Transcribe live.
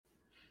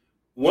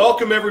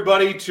Welcome,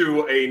 everybody,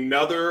 to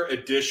another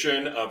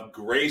edition of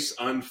Grace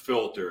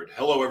Unfiltered.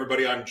 Hello,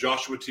 everybody. I'm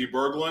Joshua T.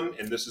 Berglund,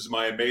 and this is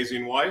my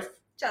amazing wife,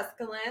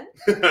 Jessica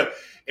Lynn.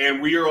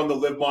 And we are on the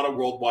Live Motto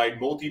Worldwide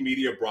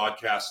Multimedia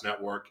Broadcast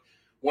Network. I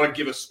want to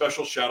give a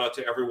special shout out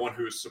to everyone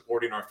who is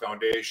supporting our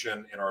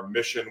foundation and our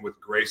mission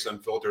with Grace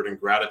Unfiltered and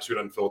Gratitude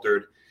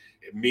Unfiltered.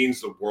 It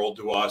means the world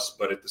to us,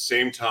 but at the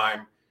same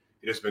time,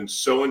 it has been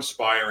so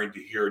inspiring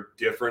to hear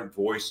different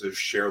voices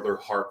share their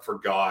heart for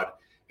God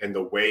and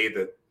the way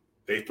that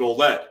they feel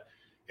led.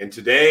 And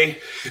today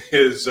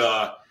is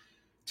going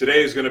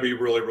to be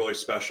really, really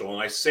special.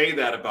 And I say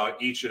that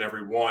about each and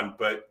every one,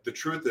 but the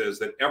truth is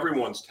that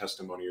everyone's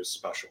testimony is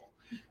special,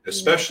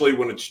 especially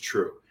when it's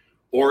true.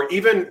 Or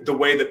even the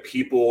way that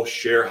people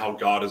share how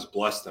God has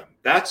blessed them.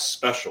 That's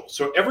special.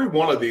 So every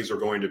one of these are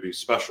going to be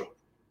special.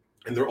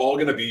 And they're all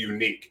going to be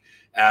unique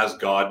as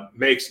God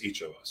makes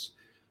each of us.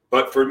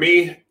 But for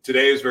me,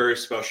 today is very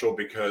special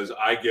because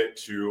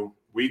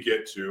we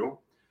get to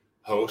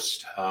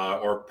host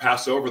or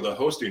pass over the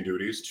hosting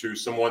duties to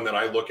someone that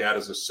I look at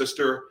as a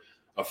sister,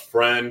 a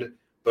friend,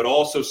 but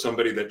also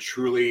somebody that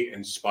truly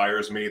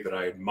inspires me, that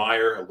I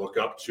admire, I look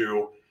up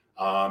to,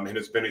 and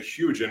has been a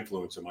huge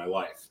influence in my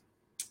life.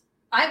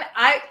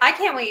 I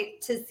can't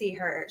wait to see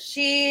her.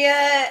 She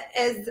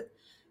is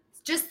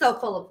just so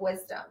full of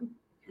wisdom.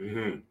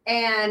 Mm-hmm.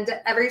 And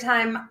every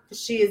time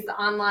she's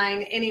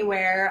online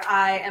anywhere,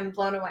 I am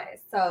blown away.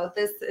 So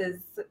this is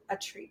a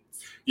treat.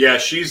 Yeah,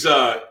 she's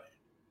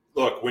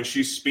look, when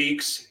she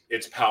speaks,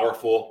 it's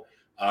powerful.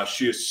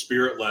 She is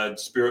spirit-led,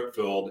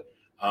 spirit-filled.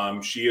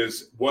 She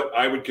is what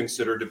I would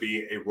consider to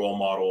be a role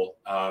model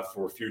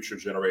for future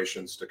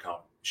generations to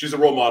come. She's a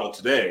role model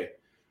today,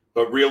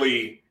 but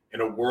really in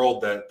the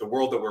world that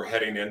we're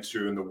heading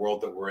into and the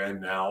world that we're in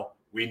now,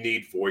 we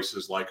need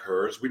voices like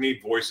hers. We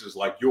need voices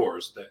like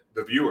yours,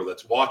 the viewer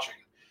that's watching.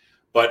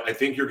 But I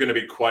think you're going to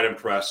be quite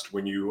impressed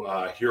when you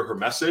hear her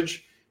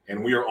message.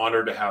 And we are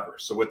honored to have her.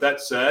 So with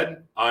that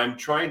said, I'm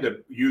trying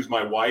to use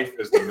my wife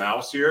as the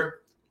mouse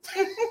here.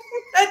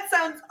 That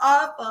sounds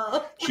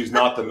awful. She's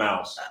not the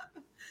mouse.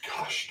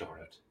 Gosh darn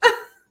it.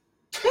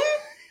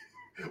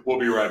 We'll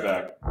be right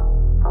back.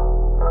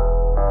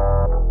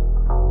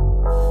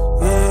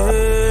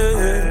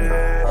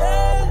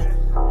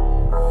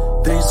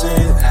 They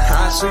said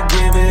I should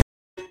give it.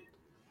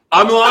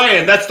 I'm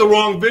lying. That's the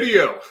wrong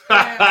video.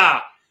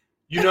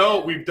 You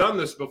know, we've done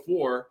this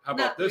before. How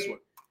about this one?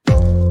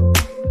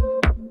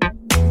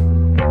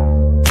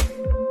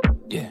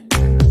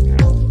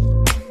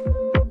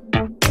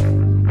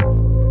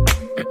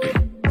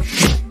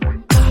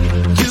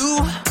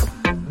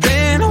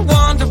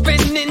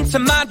 To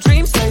my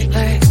dreams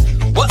lately,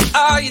 what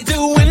are you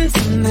doing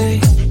to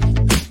me?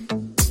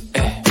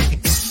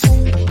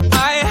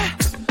 I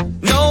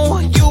know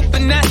you've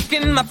been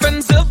asking my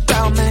friends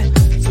about me,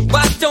 so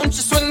why don't you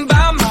swing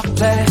by my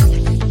place?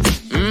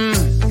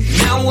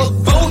 Now we're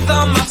both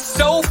on my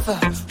sofa,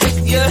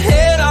 with your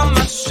head on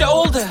my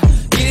shoulder,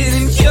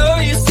 getting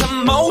curious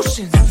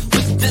emotions,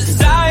 with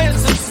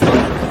desires of slow.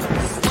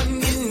 When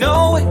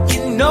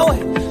you know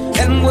it,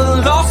 and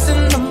we're lost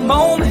in the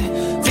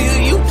moment,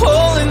 till you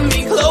pulling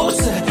me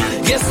closer.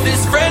 Guess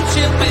this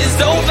friendship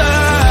is over.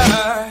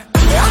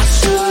 I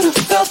should have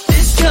felt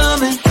this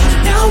coming.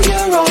 Now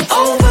you're all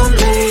over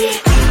me.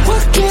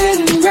 We're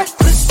getting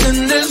reckless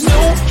and there's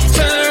no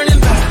turning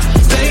back,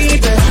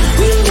 baby.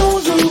 We know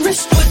the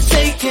risk we're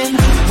taking.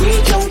 We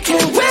don't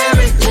care where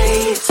it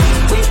leads.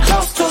 We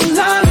crossed the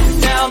line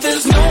and now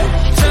there's no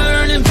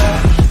turning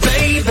back,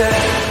 baby.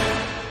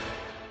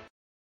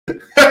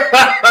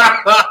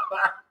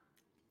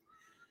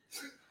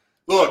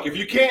 Look, if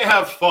you can't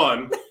have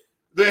fun,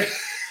 then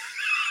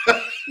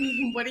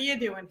What are you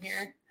doing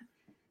here?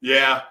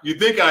 yeah, you'd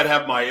think I'd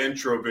have my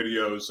intro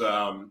videos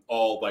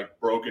all like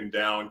broken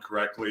down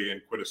correctly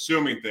and quit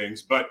assuming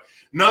things. But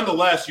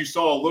nonetheless, you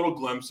saw a little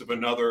glimpse of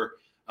another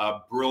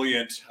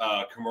brilliant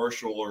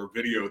commercial or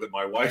video that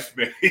my wife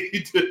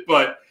made.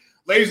 But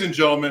ladies and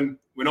gentlemen,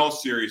 in all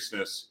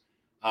seriousness,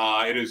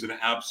 it is an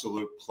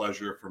absolute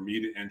pleasure for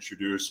me to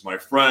introduce my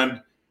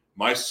friend,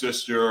 my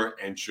sister,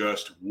 and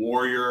just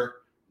warrior.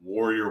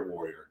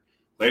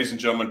 Ladies and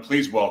gentlemen,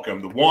 please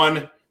welcome the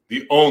one,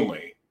 the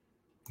only,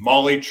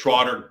 Molly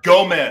Trotter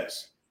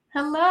Gomez.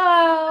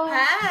 Hello.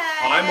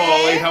 Hi,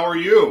 Molly. How are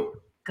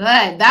you?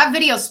 Good. That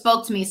video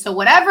spoke to me. So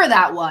whatever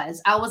that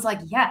was, I was like,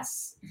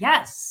 yes.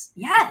 So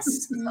it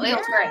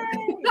was great.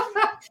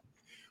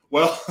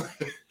 Well,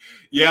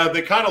 yeah,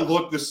 they kind of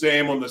look the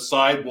same on the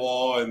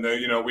sidewall. And,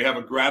 we have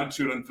a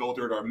Gratitude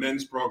Unfiltered, our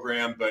men's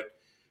program. But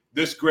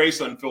this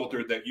Grace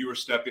Unfiltered that you are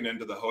stepping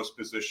into the host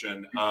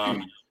position,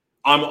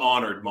 I'm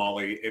honored,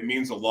 Molly. It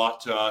means a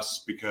lot to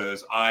us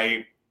because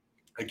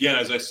again,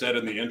 as I said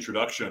in the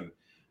introduction,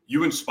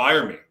 you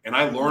inspire me and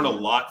I learn a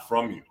lot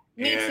from you.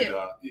 Me too.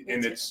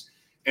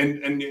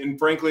 And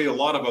frankly, a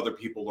lot of other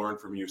people learn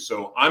from you.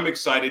 So I'm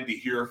excited to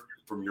hear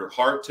from your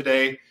heart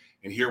today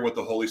and hear what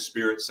the Holy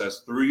Spirit says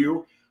through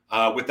you.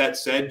 With that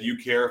said, do you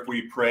care if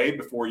we pray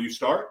before you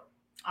start?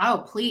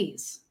 Oh,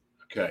 please.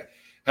 Okay.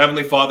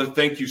 Heavenly Father,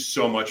 thank you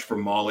so much for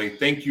Molly.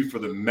 Thank you for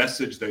the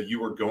message that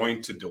you are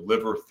going to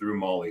deliver through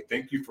Molly.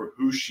 Thank you for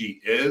who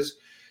she is.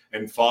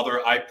 And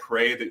Father, I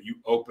pray that you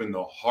open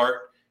the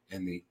heart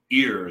and the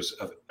ears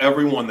of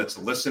everyone that's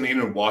listening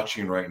and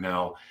watching right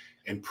now,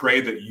 and pray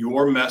that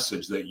your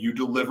message that you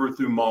deliver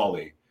through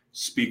Molly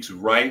speaks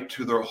right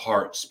to their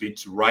heart,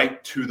 speaks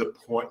right to the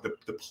point,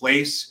 the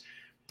place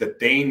that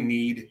they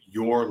need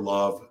your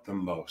love the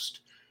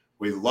most.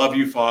 We love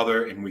you,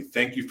 Father, and we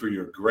thank you for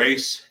your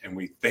grace, and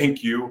we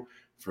thank you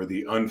for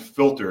the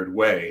unfiltered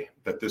way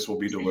that this will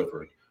be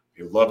delivered.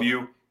 We love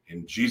you.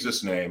 In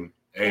Jesus' name,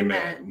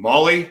 amen.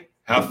 Molly,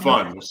 have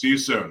fun. We'll see you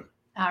soon.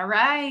 All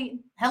right.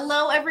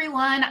 Hello,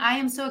 everyone. I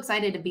am so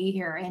excited to be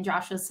here. And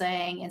Josh was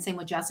saying, and same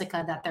with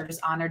Jessica, that they're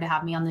just honored to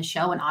have me on the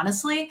show. And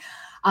honestly,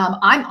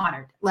 I'm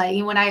honored.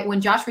 Like when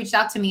Josh reached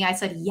out to me, I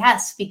said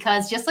yes,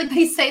 because just like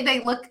they say,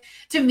 they look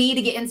to me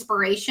to get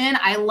inspiration.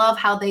 I love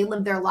how they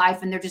live their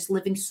life, and they're just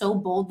living so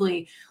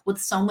boldly with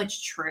so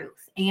much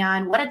truth.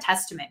 And what a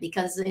testament,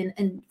 because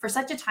in for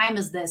such a time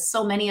as this,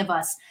 so many of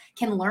us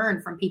can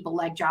learn from people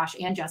like Josh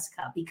and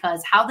Jessica,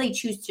 because how they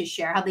choose to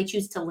share, how they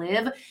choose to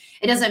live.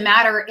 It doesn't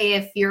matter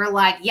if you're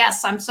like,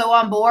 yes, I'm so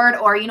on board,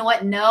 or you know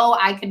what? No,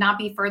 I could not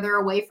be further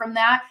away from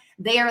that.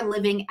 They are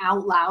living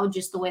out loud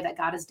just the way that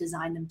God has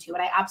designed them to.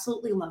 And I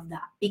absolutely love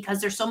that, because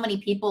there's so many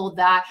people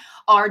that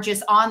are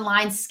just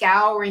online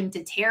scouring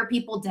to tear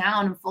people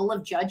down and full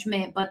of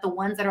judgment. But the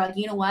ones that are like,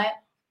 you know what?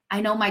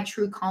 I know my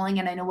true calling,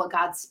 and I know what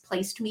God's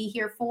placed me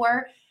here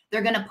for.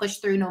 They're going to push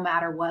through no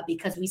matter what,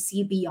 because we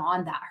see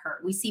beyond that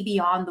hurt. We see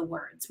beyond the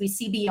words. We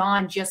see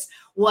beyond just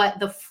what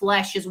the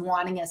flesh is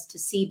wanting us to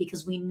see,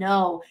 because we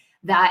know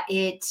that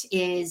it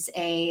is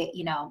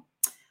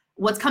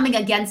what's coming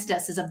against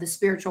us is of the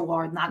spiritual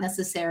world, not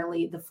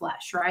necessarily the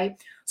flesh,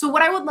 right? So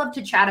what I would love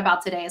to chat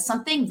about today is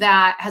something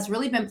that has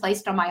really been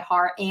placed on my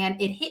heart,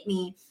 and it hit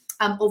me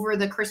over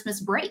the Christmas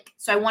break.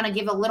 So I want to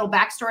give a little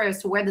backstory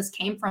as to where this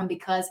came from,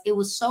 because it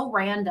was so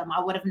random.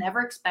 I would have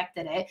never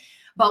expected it.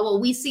 But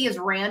what we see as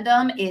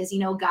random is,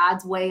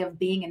 God's way of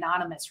being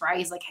anonymous, right?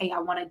 He's like, hey, I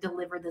want to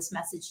deliver this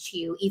message to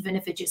you, even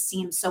if it just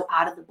seems so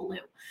out of the blue.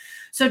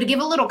 So to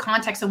give a little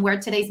context on where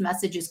today's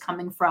message is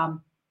coming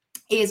from,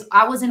 is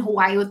I was in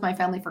Hawaii with my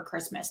family for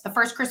Christmas. The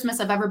first Christmas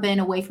I've ever been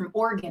away from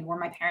Oregon, where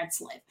my parents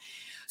live.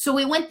 So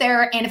we went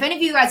there, and if any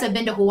of you guys have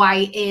been to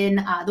Hawaii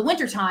in the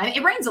wintertime,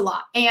 it rains a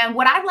lot. And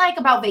what I like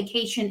about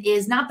vacation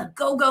is not the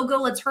go, go, go,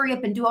 let's hurry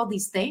up and do all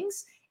these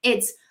things.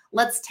 It's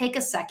let's take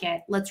a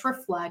second, let's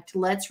reflect,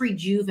 let's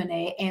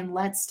rejuvenate, and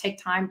let's take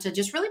time to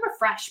just really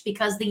refresh,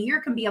 because the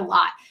year can be a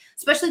lot,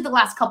 especially the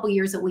last couple of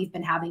years that we've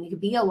been having. It can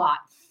be a lot.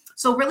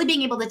 So really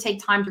being able to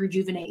take time to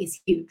rejuvenate is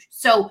huge.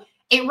 So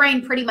it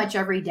rained pretty much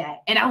every day.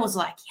 And I was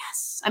like,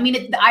 yes. I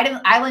mean,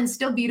 the island's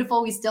still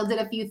beautiful. We still did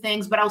a few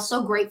things, but I was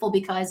so grateful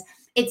because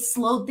it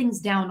slowed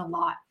things down a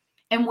lot.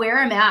 And where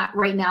I'm at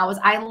right now is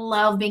I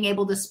love being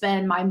able to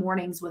spend my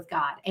mornings with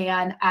God.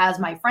 And as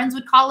my friends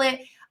would call it,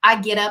 I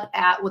get up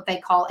at what they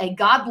call a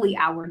godly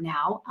hour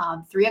now,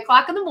 3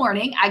 o'clock in the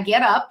morning. I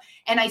get up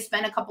and I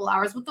spend a couple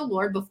hours with the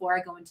Lord before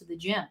I go into the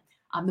gym.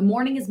 The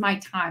morning is my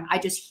time. I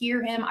just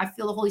hear him. I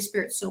feel the Holy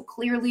Spirit so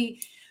clearly.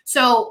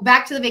 So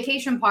back to the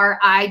vacation part,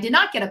 I did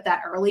not get up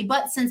that early,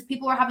 but since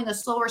people are having a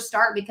slower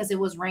start because it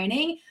was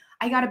raining,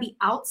 I got to be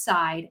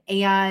outside,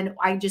 and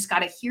I just got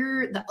to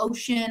hear the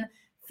ocean,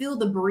 feel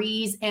the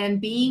breeze,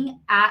 and being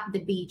at the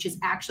beach is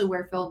actually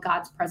where I feel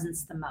God's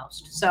presence the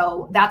most.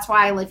 So that's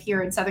why I live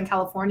here in Southern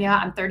California.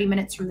 I'm 30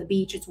 minutes from the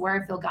beach. It's where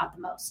I feel God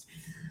the most.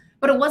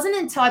 But it wasn't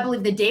until I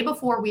believe the day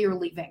before we were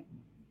leaving.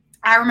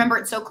 I remember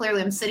it so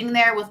clearly. I'm sitting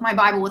there with my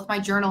Bible, with my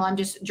journal. I'm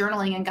just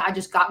journaling, and God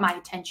just got my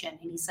attention.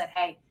 And he said,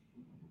 hey,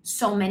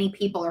 so many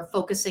people are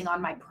focusing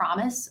on my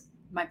promises,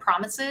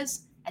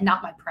 and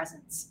not my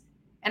presence.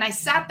 And I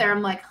sat there,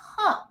 I'm like,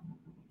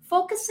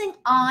 focusing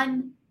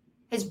on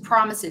his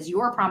promises,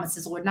 your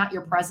promises, Lord, not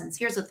your presence.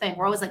 Here's the thing.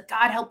 We're always like,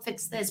 God, help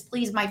fix this.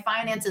 Please, my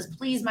finances,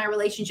 please, my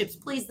relationships,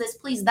 please this,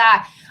 please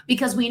that,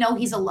 because we know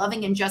he's a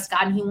loving and just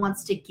God, and he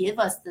wants to give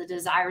us the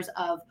desires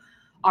of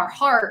our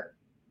heart.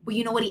 But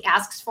you know what he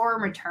asks for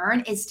in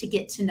return is to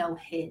get to know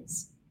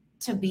his,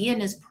 to be in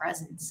his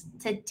presence,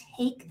 to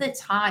take the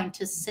time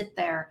to sit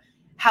there,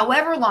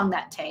 however long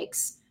that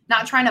takes,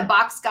 not trying to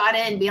box God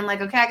in, being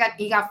like, okay,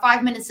 you got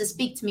 5 minutes to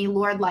speak to me,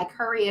 Lord, like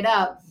hurry it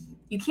up.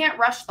 You can't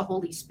rush the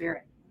Holy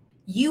Spirit.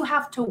 You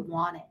have to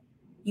want it.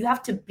 You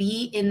have to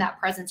be in that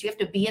presence. You have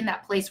to be in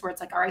that place where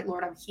it's like, all right,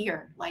 Lord, I'm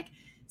here. Like,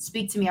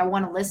 speak to me. I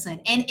want to listen.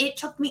 And it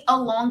took me a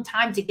long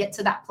time to get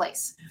to that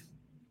place.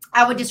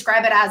 I would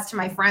describe it as, to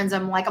my friends,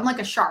 I'm like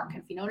a shark.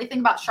 If you know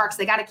anything about sharks,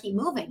 they got to keep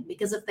moving,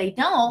 because if they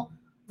don't,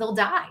 they'll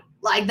die.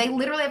 Like, they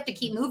literally have to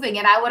keep moving.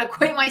 And I would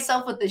equate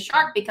myself with the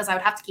shark, because I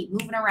would have to keep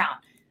moving around.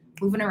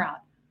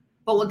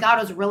 But what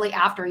God was really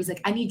after, he's like,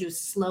 I need you to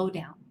slow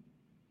down.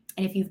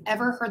 And if you've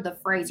ever heard the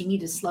phrase, you need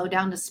to slow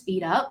down to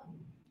speed up,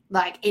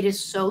 like, it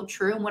is so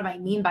true. And what I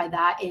mean by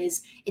that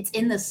is it's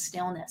in the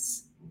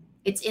stillness.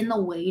 It's in the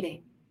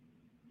waiting.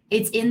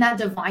 It's in that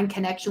divine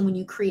connection when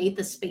you create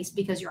the space,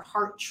 because your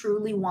heart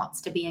truly wants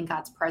to be in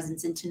God's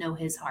presence and to know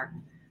his heart.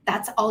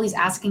 That's all he's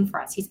asking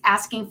for us. He's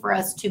asking for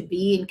us to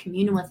be in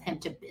communion with him,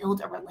 to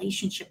build a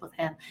relationship with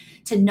him,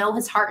 to know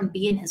his heart and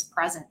be in his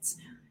presence.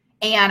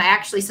 And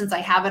actually, since I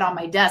have it on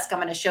my desk, I'm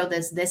going to show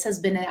this. This has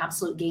been an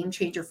absolute game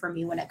changer for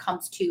me when it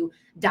comes to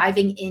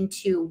diving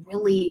into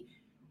really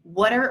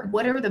what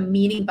are the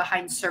meaning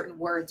behind certain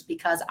words,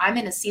 because I'm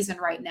in a season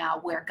right now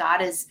where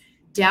God is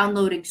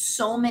downloading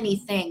so many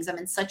things. I'm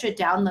in such a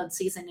download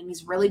season, and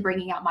he's really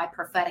bringing out my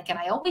prophetic. And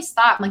I always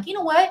thought, I'm like, you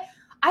know what?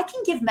 I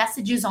can give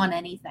messages on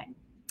anything.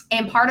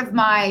 And part of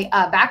my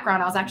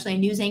background, I was actually a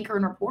news anchor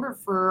and reporter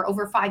for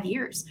over 5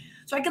 years.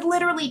 So I could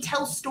literally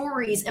tell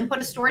stories and put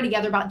a story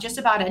together about just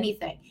about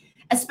anything,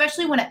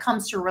 especially when it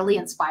comes to really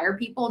inspire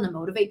people and to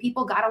motivate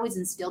people. God always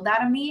instilled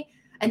that in me.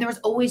 And there was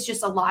always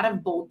just a lot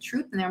of bold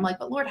truth in there. I'm like,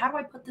 but Lord, how do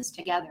I put this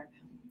together?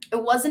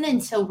 It wasn't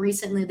until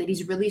recently that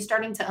he's really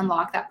starting to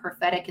unlock that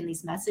prophetic and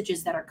these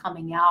messages that are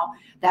coming out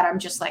that I'm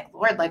just like,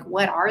 Lord, like,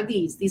 what are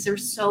these? These are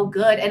so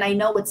good. And I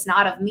know it's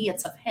not of me,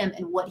 it's of him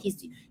and what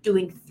he's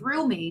doing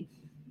through me.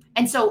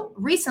 And so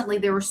recently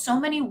there were so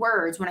many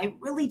words when I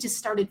really just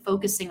started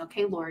focusing,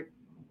 okay, Lord,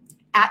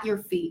 at your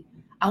feet.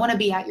 I want to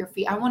be at your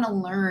feet. I want to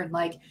learn,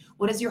 like,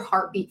 what is your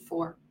heartbeat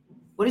for?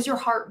 What does your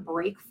heart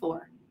break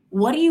for?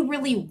 What do you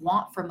really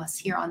want from us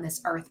here on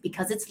this earth?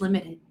 Because it's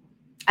limited.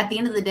 At the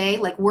end of the day,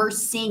 like, we're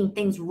seeing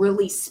things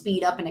really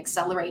speed up and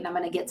accelerate. And I'm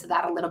going to get to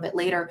that a little bit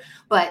later,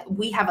 but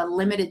we have a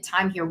limited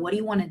time here. What do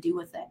you want to do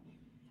with it?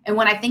 And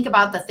when I think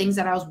about the things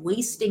that I was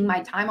wasting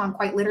my time on,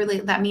 quite literally,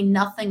 that mean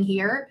nothing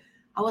here.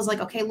 I was like,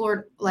 okay,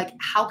 Lord, like,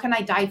 how can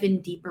I dive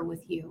in deeper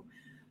with you?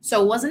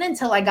 So it wasn't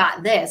until I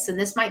got this, and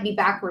this might be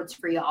backwards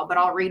for y'all, but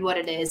I'll read what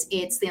it is.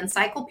 It's the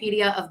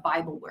Encyclopedia of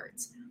Bible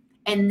Words.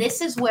 And this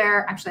is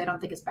where, actually, I don't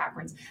think it's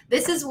backwards.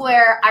 This is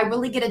where I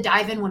really get a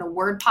dive in when a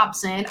word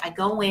pops in. I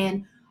go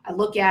in, I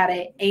look at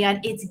it,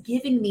 and it's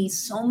giving me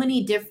so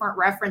many different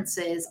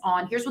references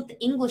on here's what the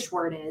English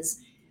word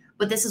is,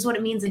 but this is what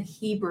it means in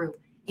Hebrew,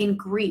 in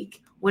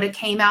Greek, what it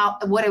came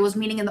out, what it was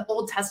meaning in the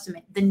Old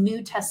Testament, the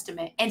New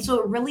Testament. And so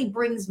it really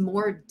brings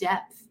more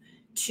depth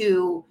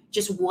to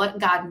just what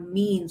God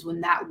means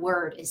when that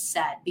word is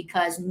said,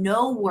 because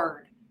no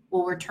word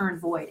will return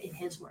void in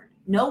his word.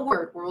 No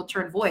word will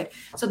return void.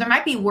 So there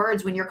might be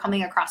words when you're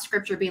coming across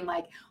scripture being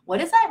like, what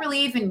does that really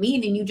even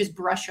mean? And you just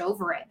brush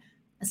over it.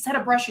 Instead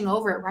of brushing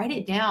over it, write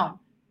it down.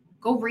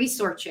 Go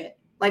research it.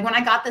 Like, when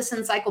I got this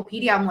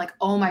encyclopedia, I'm like,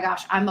 oh my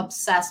gosh, I'm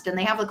obsessed. And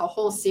they have like a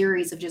whole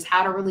series of just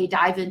how to really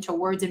dive into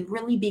words and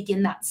really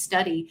begin that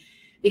study.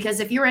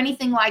 Because if you're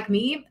anything like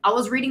me, I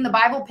was reading the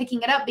Bible,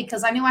 picking it up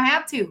because I knew I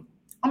had to.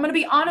 I'm going to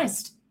be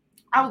honest.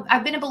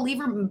 I've been a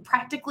believer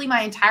practically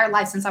my entire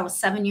life since I was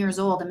 7 years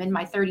old. I'm in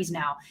my 30s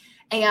now.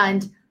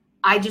 And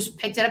I just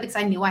picked it up because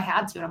I knew I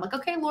had to. And I'm like,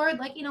 okay, Lord,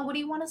 like, what do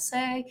you want to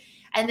say?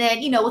 And then,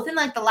 within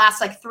like the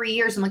last 3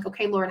 years, I'm like,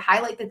 okay, Lord,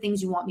 highlight the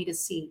things you want me to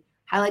see.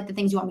 Highlight the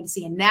things you want me to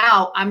see. And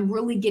now I'm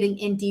really getting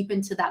in deep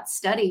into that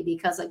study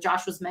because, like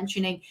Josh was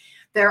mentioning,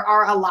 there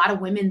are a lot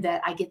of women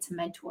that I get to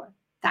mentor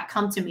that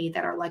come to me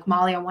that are like,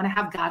 Molly, I want to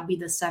have God be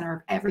the center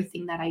of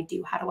everything that I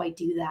do. How do I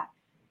do that?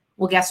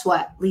 Well, guess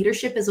what?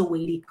 Leadership is a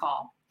weighty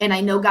call. And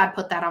I know God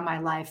put that on my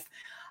life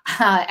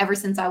ever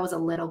since I was a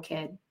little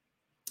kid.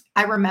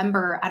 I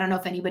remember, I don't know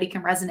if anybody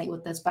can resonate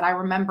with this, but I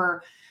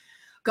remember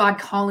God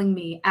calling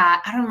me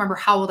at, I don't remember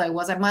how old I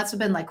was. I must have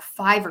been like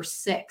 5 or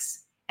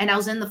 6. And I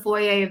was in the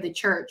foyer of the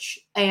church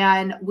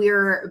and we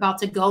were about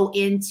to go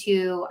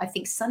into, I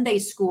think, Sunday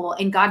school.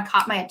 And God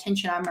caught my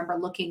attention. I remember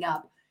looking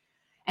up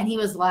and he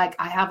was like,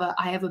 I have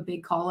a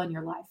big call on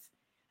your life.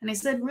 And I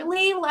said,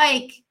 really?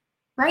 Like,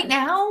 right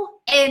now?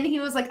 And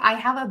he was like, I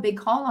have a big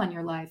call on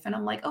your life. And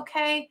I'm like,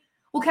 okay,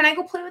 well, can I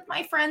go play with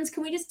my friends?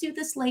 Can we just do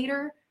this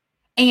later?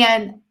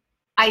 And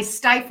I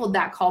stifled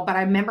that call, but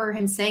I remember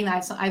him saying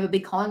that I have a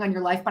big calling on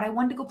your life, but I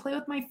wanted to go play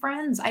with my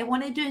friends. I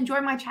wanted to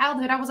enjoy my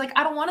childhood. I was like,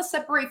 I don't want to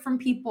separate from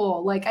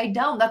people. Like, I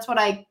don't. That's what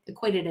I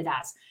equated it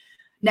as.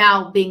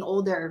 Now, being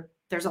older,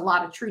 there's a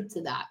lot of truth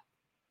to that.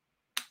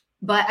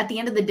 But at the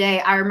end of the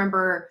day, I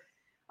remember,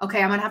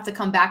 okay, I'm going to have to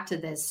come back to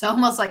this. So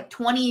almost like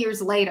 20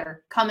 years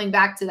later, coming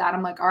back to that,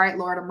 I'm like, all right,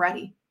 Lord, I'm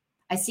ready.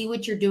 I see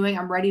what you're doing.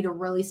 I'm ready to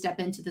really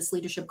step into this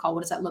leadership call. What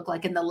does that look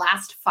like? In the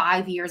last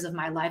 5 years of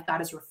my life, God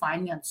has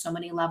refined me on so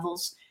many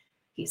levels.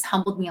 He's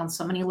humbled me on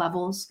so many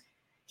levels.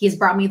 He has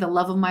brought me the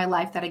love of my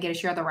life that I get to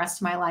share the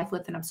rest of my life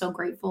with, and I'm so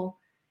grateful.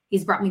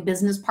 He's brought me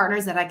business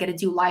partners that I get to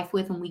do life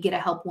with, and we get to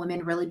help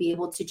women really be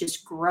able to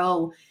just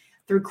grow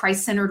through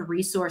Christ-centered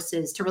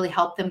resources to really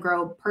help them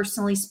grow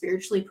personally,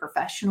 spiritually,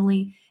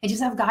 professionally, and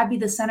just have God be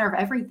the center of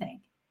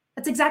everything.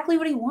 That's exactly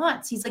what he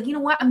wants. He's like, you know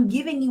what? I'm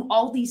giving you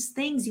all these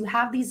things. You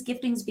have these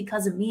giftings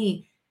because of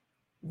me.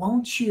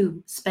 Won't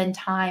you spend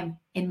time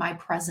in my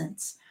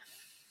presence?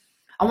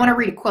 I want to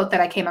read a quote that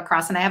I came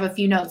across, and I have a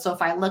few notes. So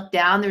if I look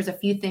down, there's a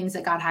few things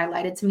that God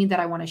highlighted to me that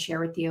I want to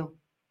share with you.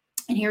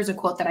 And here's a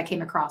quote that I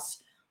came across.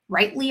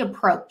 Rightly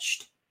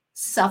approached,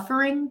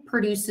 suffering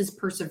produces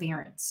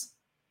perseverance.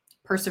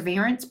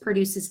 Perseverance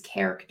produces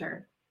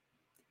character.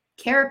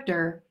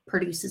 Character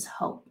produces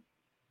hope.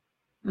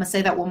 I'm going to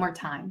say that one more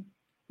time.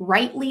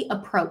 Rightly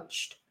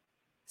approached,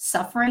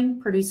 Suffering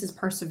produces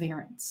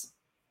perseverance.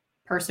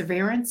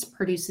 Perseverance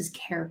produces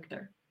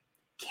character.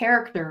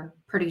 Character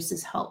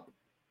produces hope.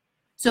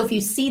 So if you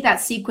see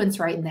that sequence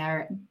right in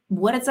there,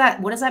 what does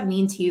that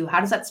mean to you? How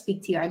does that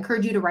speak to you? I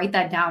encourage you to write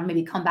that down,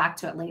 maybe come back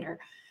to it later.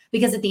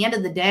 Because at the end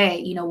of the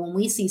day, when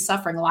we see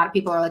suffering, a lot of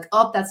people are like,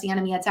 oh, that's the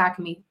enemy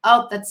attacking me.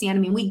 Oh, that's the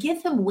enemy. And we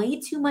give him way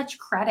too much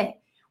credit.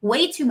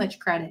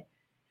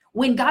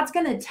 When God's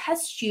going to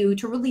test you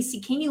to really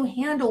see, can you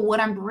handle what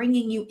I'm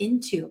bringing you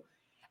into?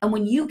 And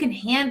when you can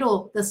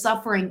handle the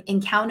suffering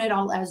and count it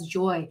all as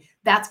joy,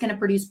 that's going to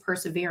produce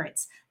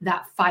perseverance,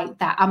 that fight,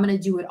 that I'm going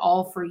to do it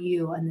all for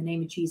you in the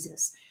name of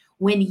Jesus.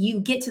 When you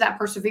get to that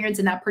perseverance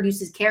and that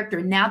produces character,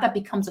 now that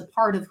becomes a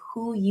part of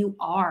who you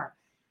are.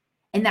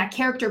 And that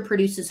character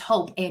produces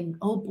hope. And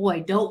oh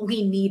boy, don't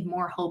we need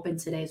more hope in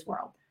today's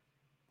world.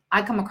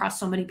 I come across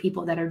so many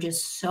people that are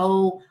just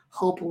so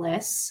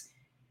hopeless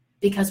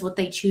because what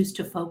they choose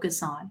to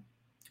focus on.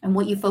 And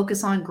what you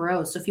focus on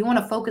grows. So if you want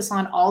to focus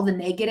on all the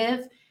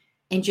negative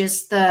and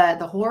just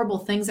the horrible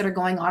things that are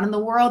going on in the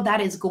world, that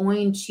is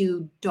going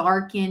to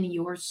darken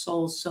your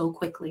soul so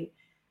quickly.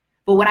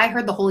 But what I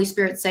heard the Holy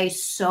Spirit say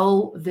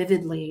so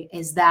vividly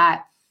is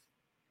that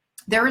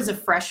there is a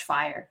fresh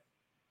fire.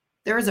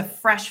 There is a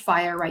fresh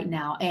fire right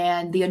now,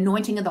 and the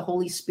anointing of the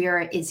Holy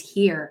Spirit is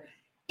here.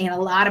 And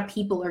a lot of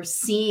people are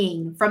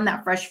seeing from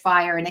that fresh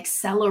fire an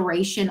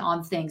acceleration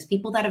on things.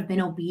 People that have been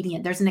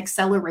obedient, there's an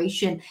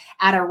acceleration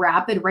at a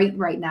rapid rate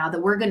right now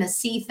that we're going to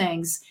see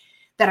things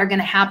that are going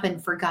to happen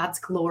for God's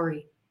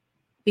glory.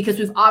 Because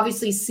we've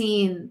obviously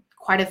seen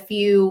quite a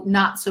few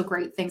not so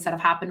great things that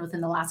have happened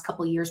within the last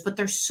couple of years, but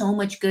there's so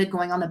much good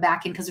going on the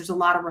back end because there's a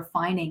lot of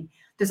refining.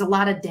 There's a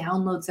lot of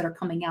downloads that are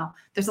coming out.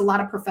 There's a lot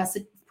of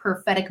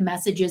prophetic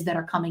messages that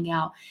are coming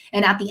out.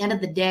 And at the end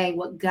of the day,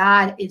 what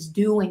God is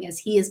doing is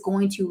he is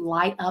going to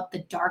light up the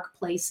dark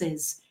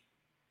places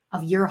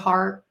of your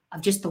heart, of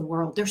just the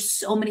world. There's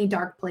so many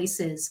dark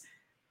places.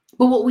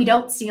 But what we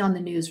don't see on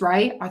the news,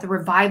 right, are the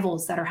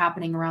revivals that are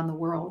happening around the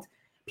world.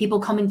 People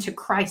coming to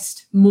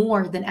Christ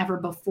more than ever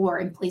before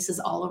in places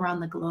all around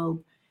the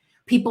globe.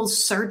 People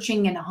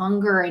searching and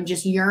hunger and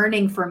just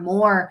yearning for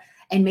more.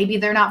 And maybe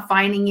they're not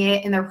finding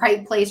it in the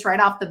right place right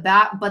off the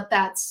bat, but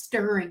that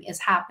stirring is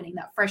happening.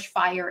 That fresh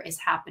fire is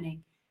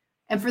happening.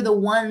 And for the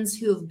ones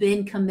who have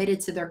been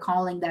committed to their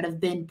calling, that have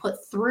been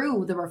put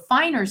through the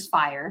refiner's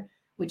fire,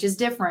 which is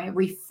different,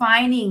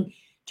 refining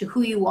to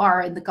who you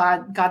are and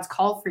God's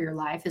call for your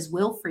life, his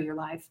will for your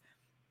life,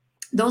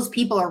 those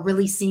people are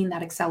really seeing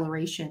that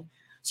acceleration.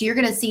 So you're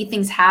going to see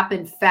things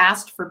happen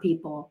fast for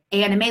people.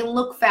 And it may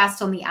look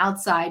fast on the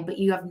outside, but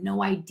you have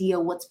no idea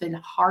what's been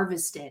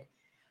harvested.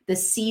 The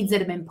seeds that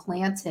have been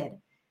planted,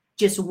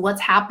 just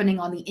what's happening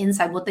on the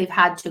inside, what they've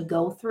had to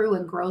go through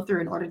and grow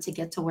through in order to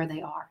get to where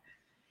they are.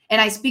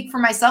 And I speak for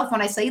myself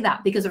when I say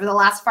that, because over the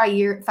last 5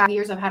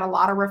 years, I've had a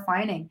lot of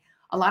refining,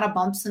 a lot of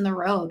bumps in the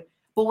road.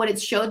 But what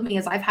it showed me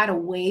is I've had a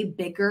way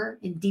bigger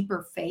and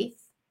deeper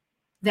faith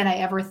than I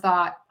ever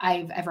thought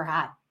I've ever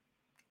had.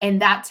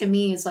 And that to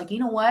me is like, you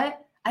know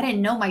what? I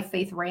didn't know my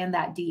faith ran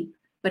that deep,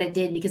 but it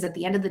did, because at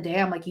the end of the day,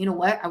 I'm like, you know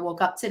what? I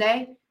woke up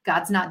today.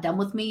 God's not done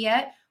with me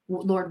yet.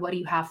 Lord, what do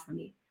you have for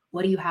me?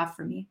 What do you have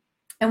for me?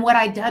 And what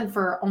I'd done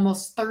for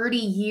almost 30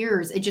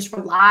 years, it just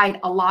relied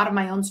a lot of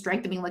my own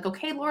strength to being like,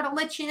 okay, Lord, I'll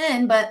let you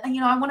in, but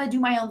I want to do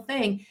my own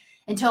thing,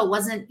 until it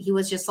wasn't. He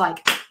was just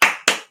like,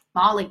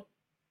 Molly,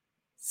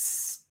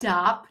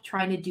 stop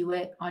trying to do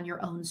it on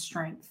your own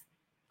strength.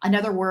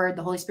 Another word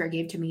the Holy Spirit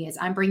gave to me is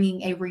I'm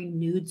bringing a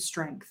renewed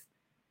strength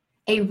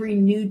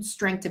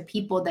to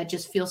people that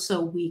just feel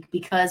so weak,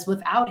 because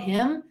without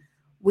him,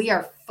 we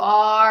are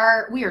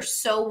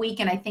so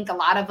weak. And I think a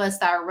lot of us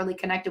that are really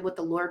connected with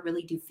the Lord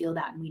really do feel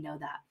that, and we know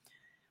that.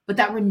 But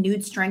that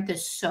renewed strength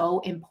is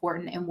so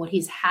important. And what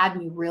he's had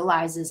me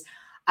realize is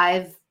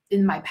I've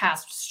in my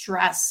past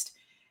stressed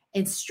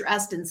and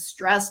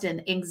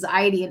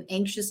anxiety and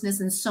anxiousness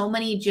and so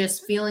many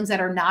just feelings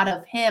that are not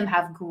of him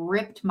have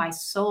gripped my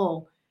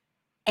soul.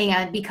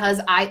 And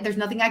because there's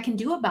nothing I can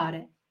do about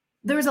it.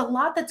 There's a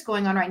lot that's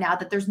going on right now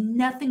that there's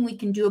nothing we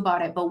can do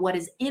about it. But what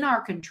is in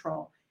our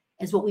control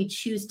is what we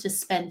choose to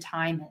spend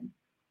time in,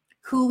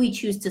 who we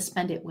choose to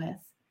spend it with.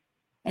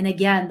 And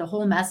again, the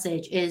whole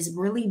message is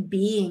really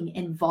being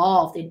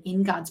involved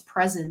in God's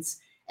presence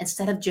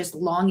instead of just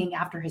longing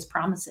after his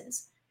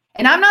promises.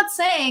 And I'm not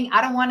saying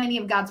I don't want any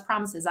of God's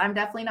promises. I'm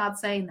definitely not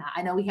saying that.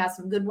 I know he has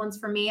some good ones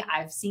for me.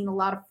 I've seen a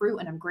lot of fruit,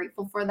 and I'm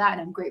grateful for that.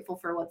 And I'm grateful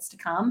for what's to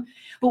come.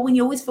 But when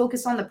you always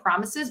focus on the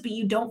promises, but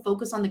you don't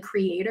focus on the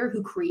creator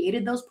who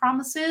created those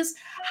promises,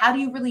 how do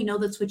you really know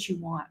that's what you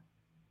want?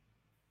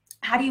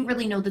 How do you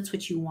really know that's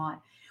what you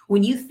want?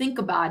 When you think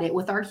about it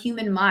with our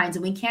human minds,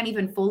 and we can't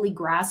even fully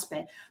grasp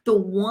it, the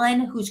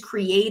one who's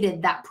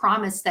created that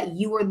promise that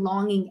you are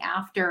longing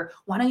after,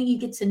 why don't you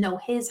get to know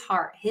his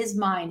heart, his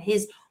mind,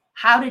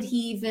 how did he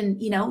even,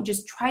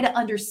 just try to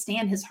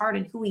understand his heart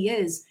and who he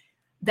is?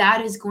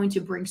 That is going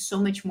to bring so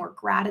much more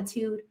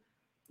gratitude,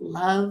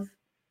 love,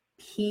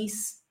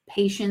 peace,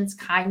 patience,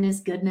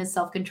 kindness, goodness,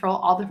 self-control,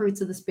 all the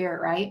fruits of the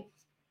Spirit, right?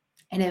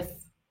 And if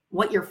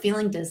what you're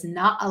feeling does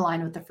not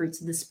align with the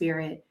fruits of the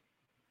Spirit,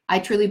 I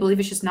truly believe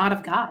it's just not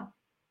of God.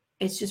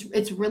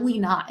 It's really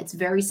not. It's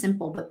very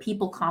simple, but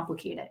people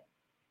complicate it.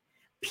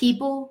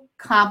 People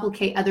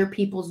complicate other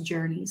people's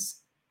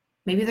journeys.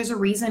 Maybe there's a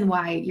reason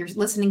why you're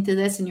listening to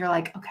this and you're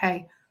like,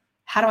 okay,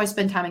 how do I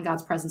spend time in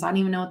God's presence? I don't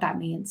even know what that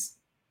means.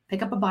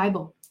 Pick up a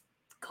Bible.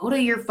 Go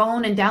to your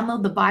phone and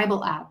download the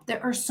Bible app.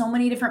 There are so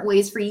many different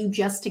ways for you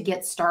just to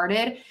get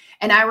started.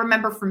 And I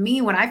remember for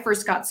me, when I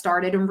first got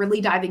started and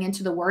really diving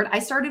into the word, I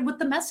started with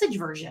the Message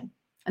version.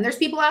 And there's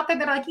people out there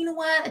that are like, you know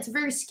what? It's a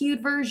very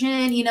skewed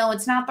version. You know,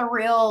 it's not the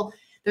real.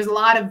 There's a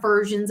lot of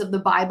versions of the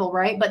Bible,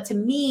 right? But to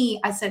me,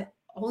 I said,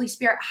 Holy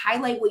Spirit,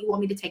 highlight what you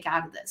want me to take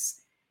out of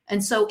this.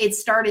 And so it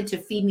started to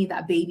feed me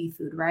that baby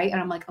food, right? And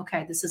I'm like,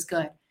 okay, this is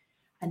good.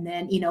 And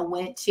then, you know,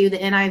 went to the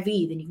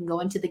NIV, then you can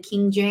go into the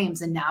King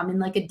James. And now I'm in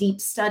like a deep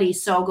study.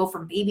 So I'll go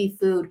from baby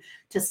food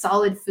to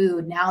solid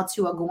food, now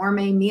to a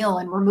gourmet meal,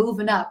 and we're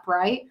moving up,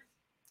 right?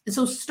 And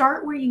so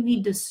start where you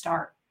need to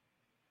start,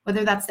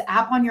 whether that's the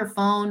app on your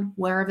phone,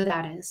 wherever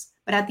that is.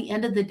 But at the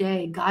end of the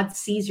day, God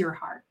sees your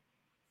heart,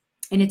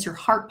 and it's your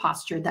heart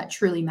posture that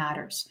truly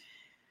matters.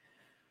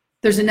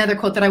 There's another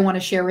quote that I want to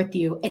share with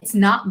you. It's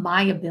not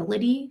my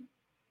ability,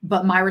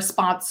 but my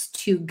response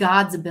to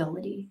God's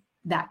ability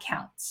that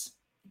counts.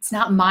 It's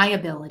not my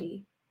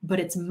ability, but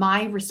it's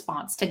my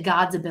response to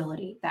God's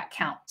ability that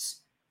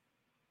counts.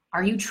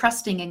 Are you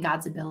trusting in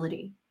God's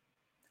ability?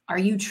 Are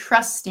you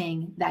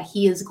trusting that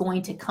he is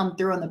going to come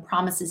through on the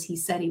promises he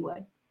said he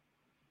would?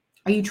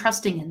 Are you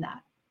trusting in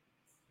that?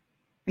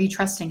 Are you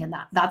trusting in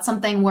that? That's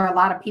something where a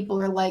lot of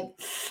people are like,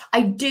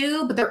 I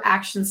do, but their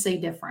actions say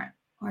different.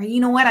 Or,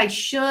 you know what, I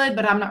should,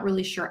 but I'm not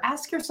really sure.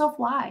 Ask yourself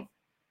why.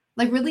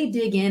 Like, really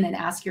dig in and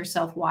ask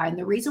yourself why. And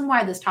the reason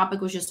why this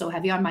topic was just so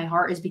heavy on my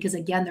heart is because,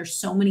 again, there's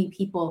so many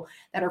people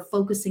that are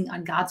focusing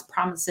on God's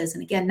promises.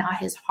 And again, not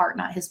his heart,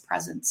 not his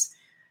presence.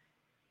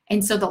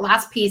 And so the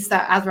last piece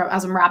that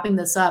as I'm wrapping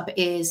this up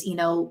is, you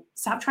know,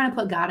 stop trying to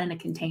put God in a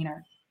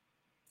container.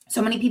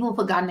 So many people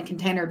put God in a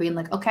container being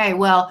like, okay,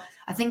 well,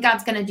 I think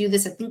God's going to do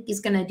this. I think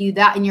he's going to do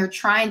that. And you're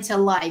trying to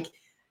like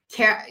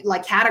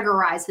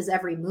categorize his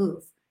every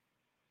move.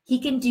 He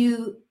can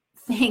do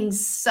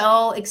things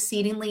so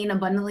exceedingly and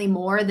abundantly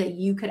more that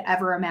you could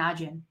ever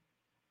imagine,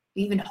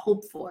 even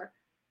hope for.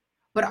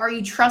 But are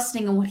you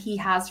trusting in what he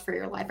has for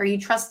your life? Are you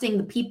trusting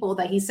the people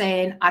that he's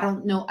saying, I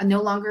don't know, I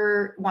no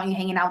longer want you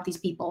hanging out with these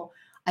people.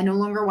 I no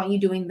longer want you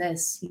doing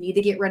this. You need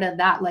to get rid of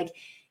that. Like,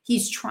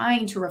 he's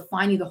trying to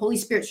refine you. The Holy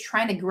Spirit's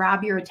trying to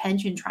grab your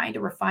attention, trying to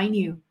refine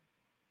you.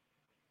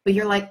 But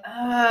you're like,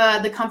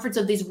 the comforts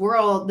of this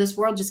world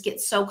just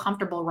gets so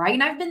comfortable, right?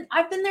 And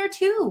I've been there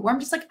too, where I'm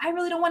just like, I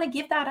really don't want to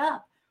give that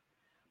up.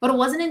 But it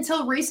wasn't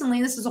until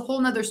recently, this is a whole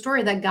nother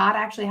story, that God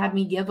actually had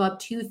me give up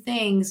two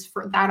things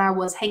that I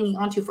was hanging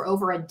onto for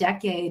over a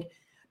decade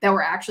that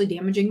were actually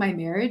damaging my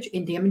marriage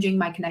and damaging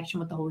my connection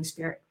with the Holy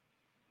Spirit.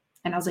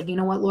 And I was like, you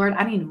know what, Lord, I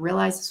didn't even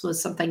realize this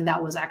was something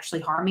that was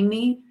actually harming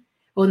me.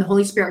 But when the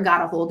Holy Spirit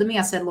got a hold of me,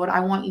 I said, Lord, I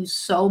want you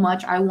so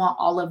much. I want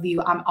all of you.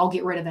 I'll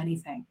get rid of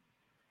anything.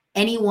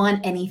 Anyone,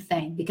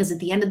 anything, because at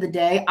the end of the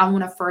day, I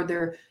want to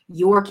further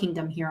your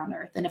kingdom here on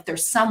earth. And if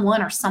there's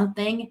someone or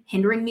something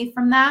hindering me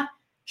from that,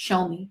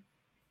 show me.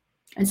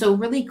 And so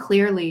really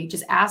clearly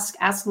just ask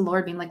the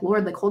Lord, being like,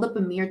 Lord, like, hold up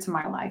a mirror to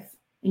my life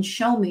and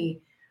show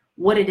me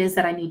what it is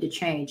that I need to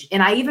change.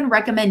 And I even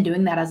recommend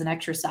doing that as an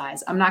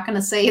exercise. I'm not going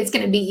to say it's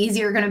going to be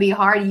easy or going to be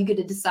hard. You get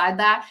to decide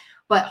that.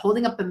 But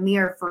holding up a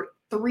mirror for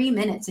 3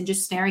 minutes and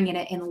just staring at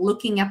it and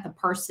looking at the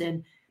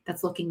person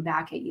that's looking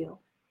back at you.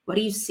 What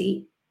do you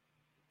see?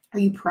 Are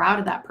you proud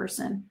of that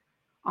person?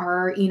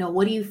 Or, you know,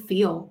 what do you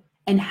feel?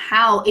 And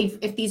how,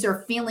 if these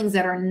are feelings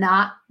that are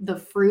not the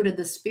fruit of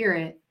the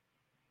Spirit,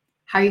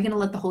 how are you going to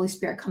let the Holy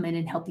Spirit come in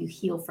and help you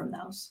heal from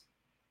those?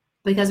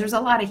 Because there's a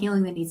lot of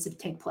healing that needs to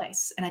take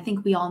place. And I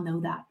think we all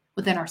know that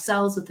within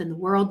ourselves, within the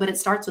world, but it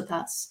starts with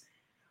us.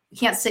 We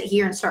can't sit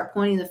here and start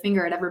pointing the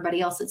finger at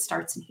everybody else. It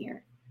starts in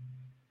here.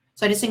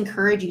 So I just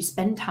encourage you,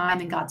 spend time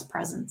in God's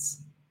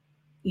presence,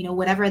 you know,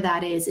 whatever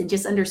that is, and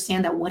just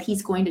understand that what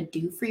he's going to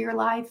do for your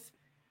life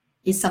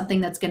is something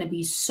that's going to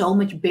be so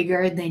much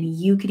bigger than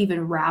you could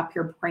even wrap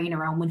your brain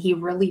around. When he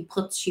really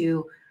puts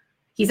you,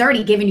 he's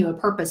already given you a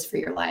purpose for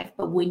your life.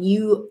 But when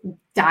you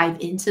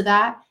dive into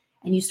that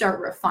and you start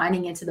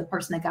refining into the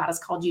person that God has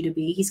called you to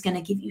be, he's going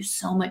to give you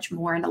so much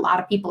more. And a lot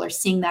of people are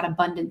seeing that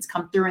abundance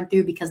come through and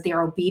through because they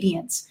are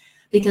obedient,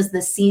 because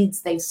the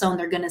seeds they've sown,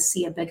 they're going to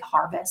see a big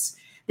harvest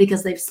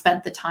because they've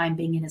spent the time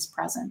being in his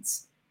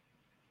presence.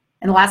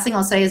 And the last thing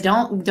I'll say is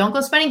don't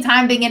go spending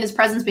time being in his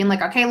presence, being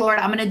like, okay, Lord,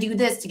 I'm going to do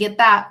this to get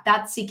that.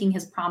 That's seeking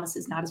his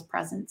promises, not his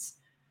presence.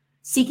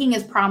 Seeking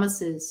his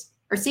promises,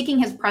 or seeking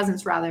his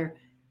presence rather,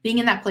 being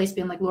in that place,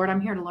 being like, Lord,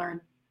 I'm here to learn.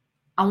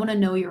 I want to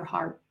know your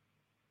heart.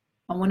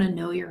 I want to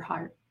know your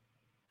heart.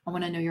 I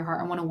want to know your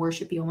heart. I want to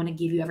worship you. I want to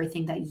give you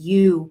everything that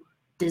you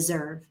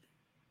deserve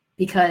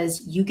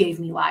because you gave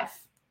me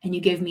life and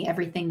you gave me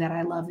everything that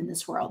I love in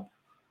this world.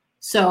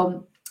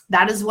 So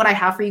that is what I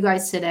have for you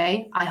guys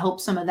today. I hope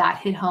some of that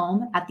hit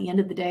home. At the end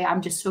of the day,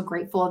 I'm just so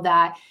grateful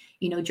that,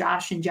 you know,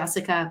 Josh and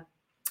Jessica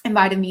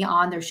invited me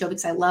on their show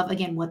because I love,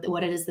 again,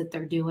 what it is that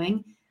they're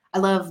doing. I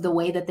love the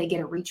way that they get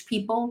to reach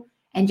people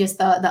and just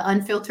the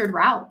unfiltered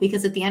route,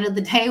 because at the end of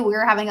the day,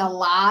 we're having a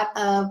lot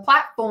of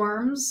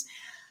platforms,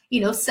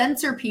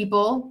 censor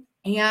people.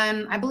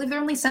 And I believe they're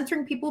only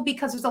censoring people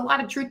because there's a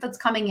lot of truth that's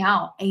coming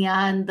out,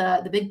 and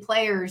the big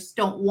players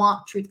don't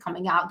want truth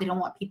coming out. They don't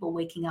want people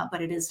waking up,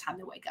 but it is time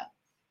to wake up.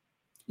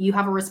 You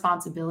have a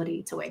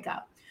responsibility to wake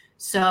up.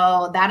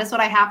 So that is what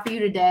I have for you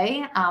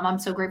today. I'm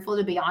so grateful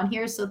to be on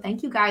here. So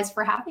thank you guys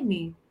for having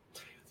me.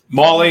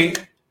 Molly,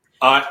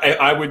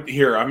 I'm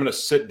going to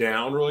sit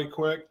down really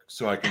quick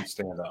so I can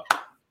stand up.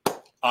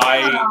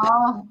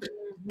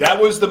 That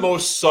was the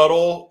most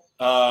subtle,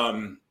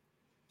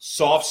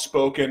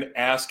 soft-spoken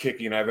ass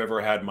kicking I've ever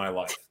had in my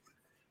life.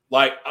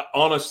 Like,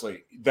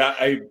 honestly, that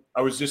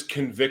I was just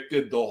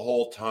convicted the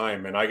whole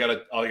time. And I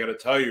gotta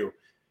tell you,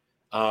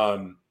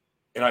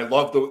 and I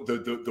love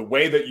the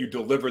way that you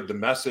delivered the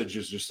message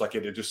is just like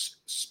it just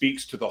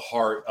speaks to the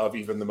heart of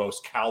even the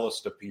most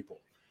calloused of people.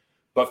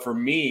 But for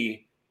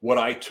me, what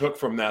I took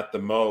from that the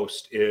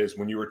most is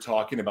when you were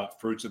talking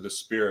about fruits of the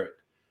Spirit,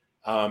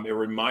 it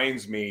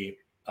reminds me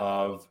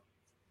of,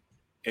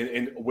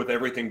 and with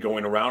everything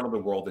going around in the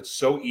world, it's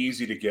so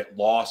easy to get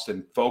lost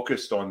and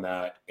focused on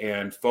that,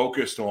 and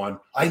focused on,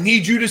 I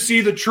need you to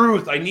see the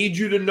truth. I need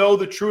you to know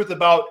the truth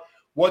about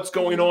what's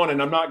going on. And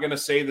I'm not going to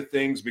say the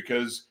things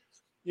because,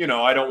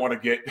 I don't want to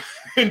get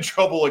in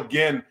trouble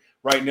again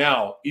right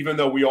now, even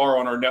though we are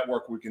on our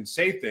network, we can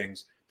say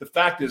things. The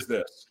fact is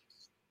this,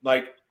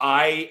 like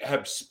I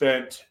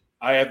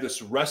have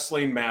this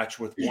wrestling match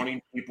with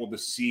wanting people to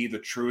see the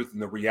truth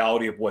and the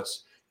reality of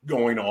what's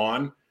going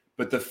on.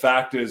 But the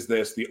fact is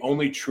this, the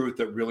only truth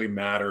that really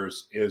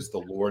matters is the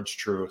Lord's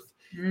truth.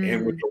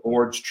 And with the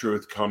Lord's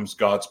truth comes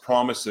God's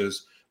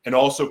promises, and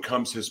also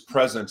comes his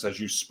presence, as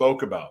you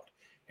spoke about.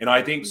 And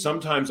I think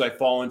sometimes I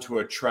fall into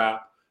a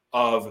trap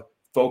of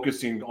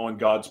focusing on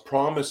God's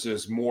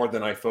promises more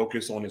than I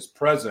focus on his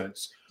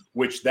presence,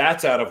 which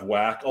that's out of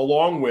whack,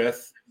 along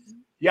with,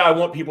 I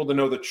want people to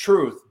know the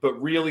truth,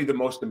 but really the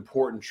most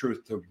important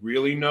truth to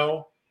really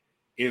know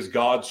is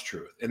God's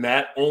truth. And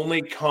that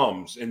only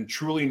comes, and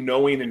truly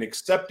knowing and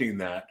accepting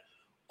that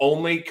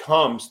only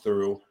comes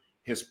through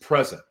his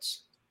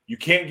presence. You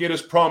can't get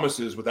his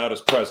promises without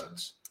his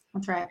presence.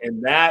 That's right.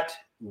 And that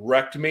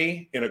wrecked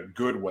me in a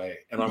good way.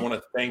 And I want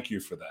to thank you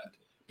for that,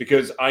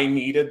 because I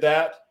needed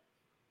that,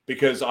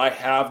 because I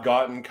have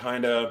gotten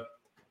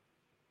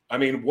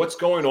what's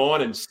going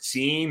on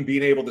and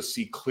being able to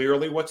see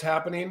clearly what's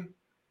happening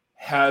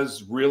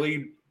has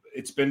really,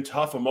 it's been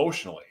tough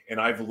emotionally. And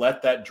I've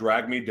let that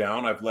drag me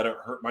down. I've let it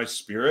hurt my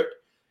spirit,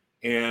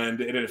 and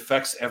it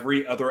affects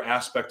every other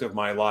aspect of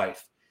my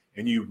life.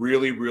 And you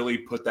really, really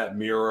put that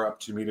mirror up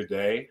to me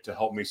today to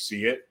help me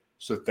see it.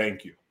 So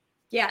thank you.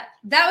 Yeah,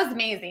 that was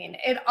amazing.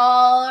 It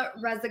all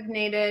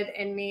resonated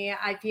in me.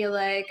 I feel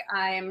like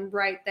I'm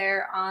right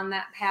there on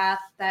that path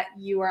that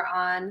you are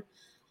on.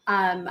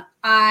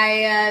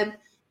 I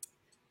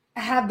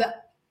have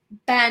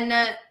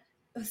been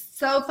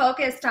so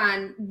focused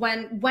on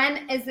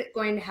when is it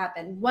going to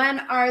happen?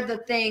 When are the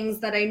things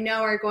that I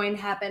know are going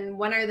to happen?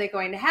 When are they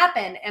going to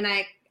happen? And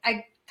I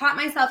caught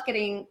myself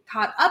getting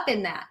caught up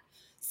in that.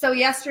 So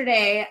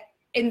yesterday,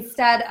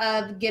 instead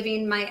of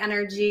giving my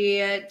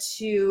energy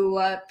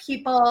to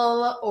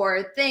people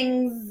or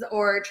things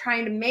or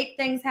trying to make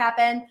things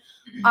happen,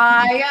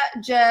 I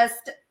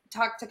just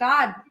talked to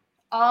God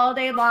all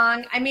day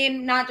long. I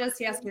mean, not just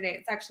yesterday.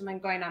 It's actually been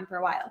going on for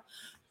a while.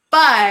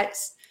 But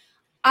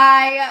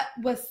I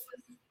was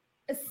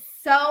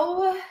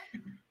so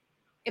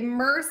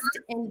immersed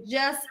in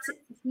just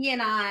he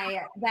and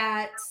I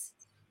that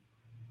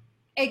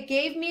it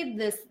gave me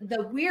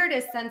the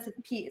weirdest sense of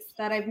peace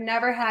that I've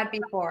never had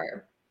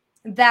before,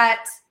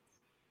 that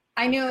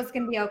I knew it was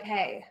going to be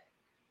okay,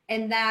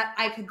 and that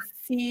I could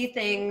see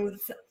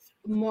things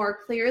more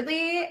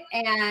clearly,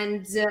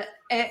 and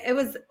it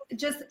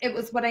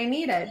was what I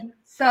needed.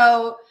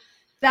 So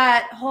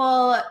that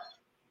whole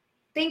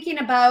thinking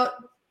about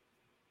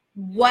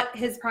what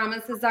his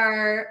promises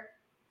are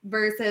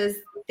versus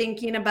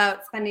thinking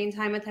about spending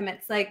time with him,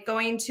 it's like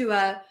going to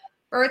a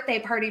birthday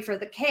party for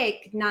the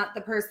cake, not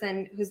the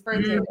person whose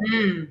birthday it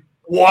is.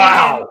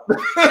 Wow.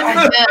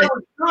 That's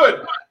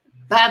good.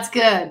 That's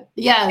good.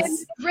 Yes. And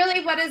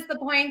really, what is the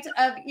point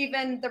of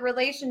even the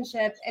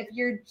relationship if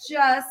you're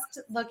just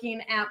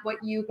looking at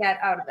what you get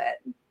out of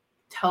it?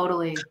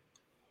 Totally.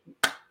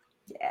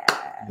 Yeah.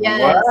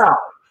 Yes. Wow.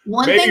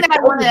 One Maybe thing that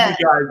I want to,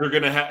 you guys are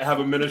going to have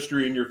a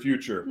ministry in your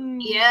future.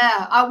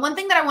 yeah. One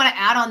thing that I want to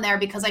add on there,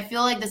 because I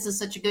feel like this is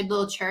such a good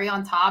little cherry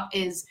on top,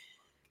 is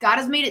God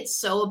has made it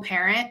so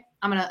apparent.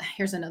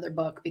 Here's another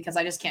book because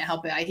I just can't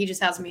help it. He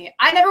just has me.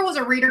 I never was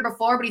a reader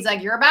before, but he's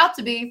like, you're about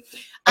to be.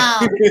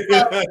 So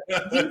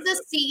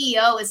Jesus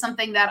CEO is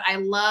something that I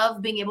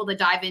love being able to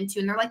dive into.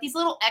 And they're like these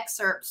little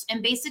excerpts.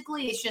 And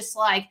basically it's just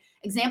like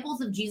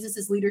examples of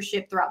Jesus's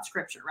leadership throughout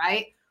scripture,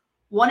 right?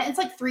 It's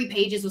like 3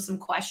 pages with some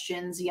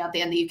questions at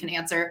the end that you can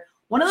answer.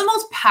 One of the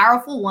most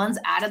powerful ones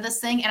out of this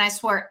thing, and I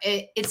swear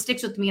it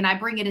sticks with me and I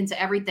bring it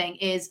into everything,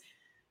 is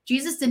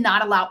Jesus did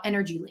not allow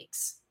energy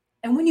leaks.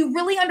 And when you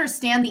really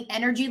understand the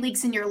energy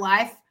leaks in your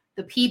life,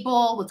 the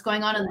people, what's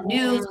going on in the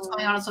news, what's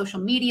going on social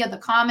media, the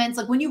comments,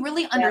 like when you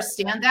really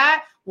understand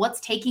that, what's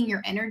taking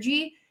your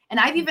energy. And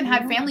I've even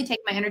had family take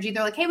my energy.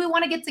 They're like, hey, we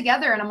want to get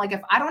together. And I'm like,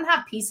 if I don't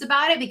have peace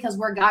about it because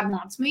where God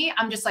wants me,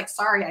 I'm just like,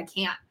 sorry, I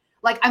can't.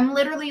 Like, I'm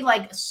literally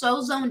like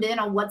so zoned in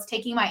on what's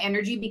taking my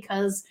energy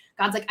because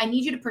God's like, I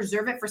need you to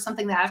preserve it for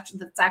something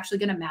that's actually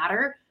going to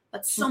matter.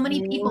 But so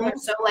many people are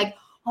so like,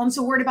 oh, I'm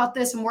so worried about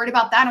this. I'm worried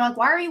about that. And I'm like,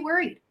 why are you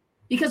worried?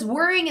 Because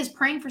worrying is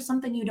praying for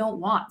something you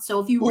don't want. So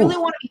if you really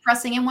want to be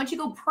pressing in, once you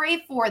go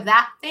pray for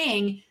that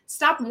thing,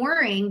 stop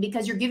worrying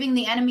because you're giving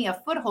the enemy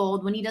a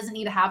foothold when he doesn't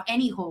need to have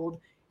any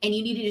hold. And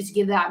you need to just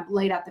give that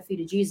laid at the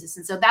feet of Jesus.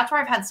 And so that's where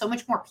I've had so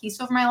much more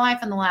peace over my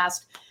life in the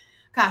last,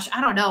 gosh,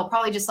 I don't know,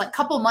 probably just like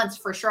couple months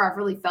for sure. I've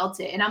really felt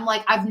it. And I'm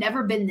like, I've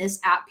never been this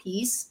at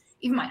peace.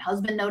 Even my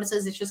husband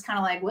notices. It's just kind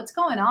of like, what's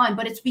going on?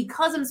 But it's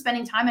because I'm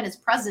spending time in his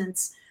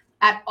presence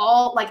at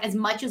all, like as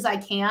much as I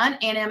can.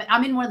 And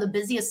I'm in one of the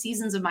busiest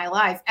seasons of my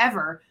life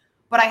ever,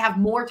 but I have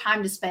more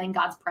time to spend in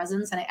God's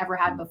presence than I ever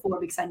had before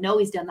because I know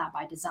he's done that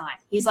by design.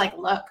 He's like,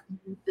 look,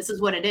 this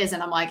is what it is.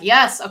 And I'm like,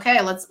 yes,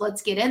 okay,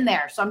 let's get in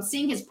there. So I'm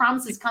seeing his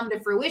promises come to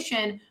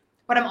fruition,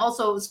 but I'm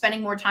also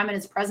spending more time in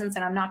his presence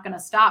and I'm not going to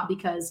stop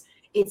because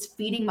it's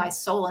feeding my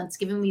soul and it's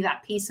giving me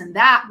that peace. And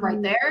that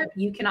right there,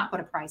 you cannot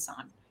put a price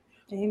on.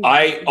 Amen.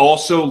 I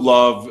also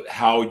love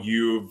how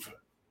you've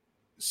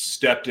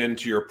stepped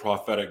into your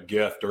prophetic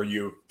gift, or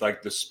you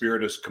like the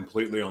Spirit has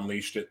completely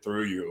unleashed it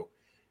through you.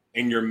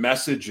 And your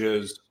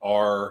messages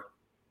are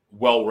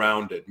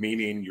well-rounded,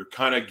 meaning you're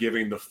kind of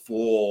giving the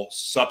full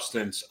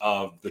substance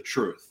of the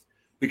truth,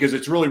 because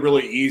it's really,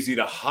 really easy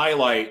to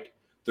highlight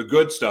the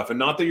good stuff. And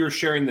not that you're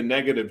sharing the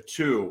negative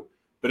too,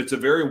 but it's a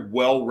very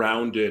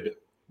well-rounded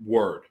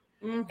word.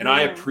 And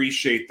I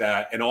appreciate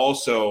that. And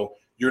also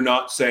you're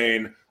not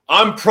saying,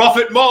 I'm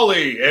Prophet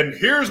Molly and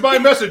here's my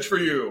message for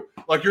you.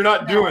 Like you're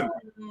not doing that.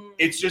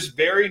 It's just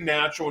very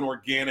natural and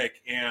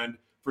organic. And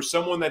for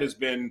someone that has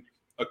been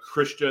a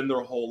Christian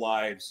their whole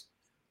lives,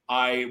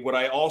 what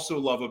I also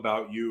love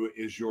about you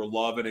is your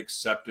love and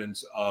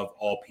acceptance of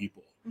all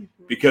people.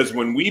 Because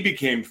when we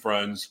became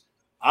friends,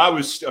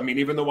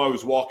 even though I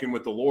was walking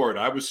with the Lord,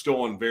 I was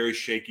still on very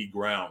shaky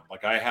ground.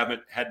 Like I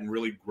hadn't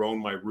really grown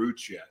my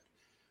roots yet.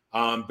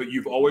 But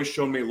you've always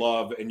shown me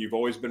love and you've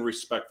always been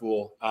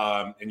respectful.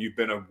 And you've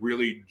been a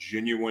really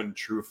genuine,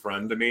 true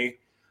friend to me.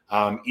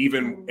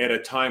 Even at a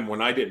time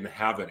when I didn't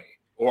have any,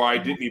 or I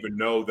didn't even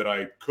know that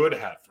I could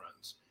have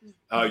friends.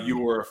 You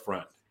were a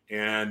friend,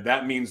 and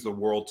that means the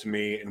world to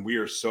me. And we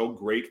are so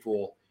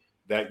grateful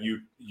that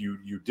you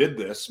did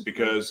this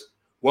because,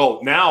 well,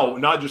 now,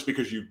 not just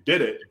because you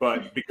did it,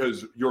 but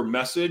because your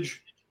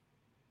message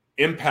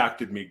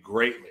impacted me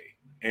greatly.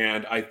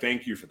 And I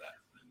thank you for that.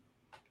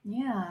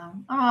 Yeah.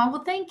 Oh,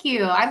 well, thank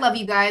you. I love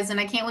you guys.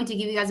 And I can't wait to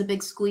give you guys a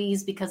big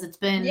squeeze because it's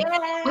been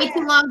way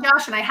too long,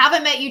 Josh. And I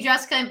haven't met you,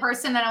 Jessica, in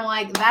person. And I'm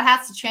like, that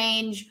has to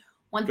change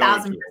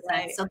 1000%.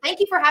 So thank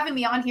you for having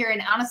me on here.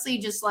 And honestly,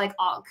 just like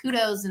all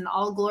kudos and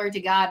all glory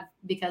to God,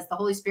 because the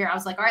Holy Spirit, I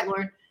was like, all right,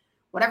 Lord,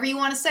 whatever you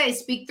want to say,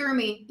 speak through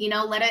me,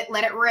 let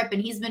it rip.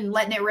 And he's been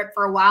letting it rip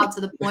for a while to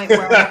the point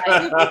where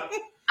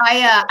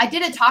I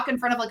did a talk in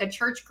front of like a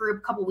church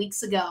group a couple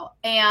weeks ago.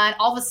 And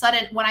all of a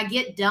sudden when I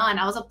get done,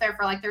 I was up there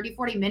for like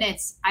 30-40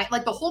 minutes. I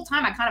like the whole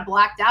time I kind of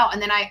blacked out.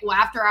 And then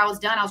after I was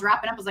done, I was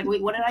wrapping up. I was like,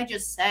 wait, what did I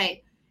just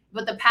say?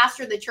 But the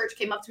pastor of the church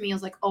came up to me and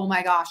was like, oh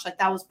my gosh, like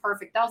that was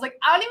perfect. I was like,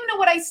 I don't even know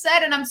what I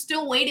said. And I'm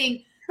still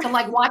waiting to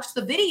like watch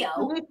the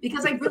video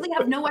because I really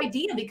have no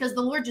idea, because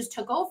the Lord just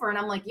took over. And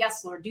I'm like,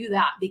 yes, Lord, do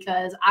that,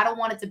 because I don't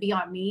want it to be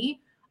on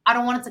me. I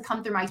don't want it to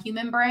come through my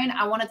human brain.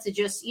 I want it to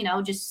just,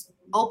 just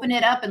open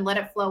it up and let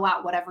it flow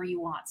out, whatever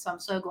you want. So I'm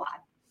so glad.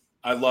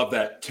 I love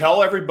that.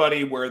 Tell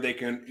everybody where they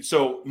can.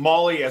 So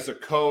Molly, as a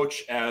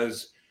coach,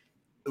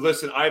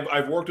 listen,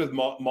 I've worked with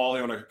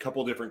Molly on a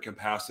couple different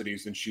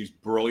capacities, and she's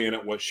brilliant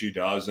at what she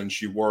does, and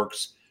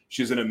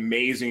she's an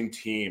amazing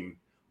team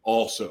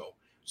also.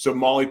 So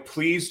Molly,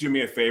 please do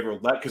me a favor,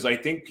 because I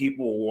think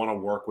people will want to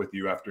work with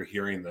you after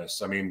hearing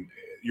this. I mean,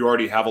 you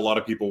already have a lot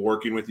of people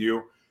working with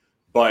you,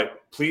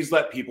 but please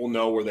let people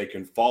know where they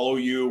can follow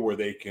you, where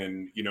they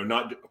can,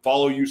 not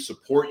follow you,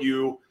 support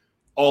you,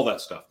 all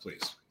that stuff,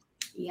 please.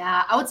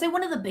 Yeah, I would say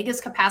one of the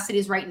biggest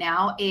capacities right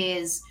now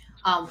is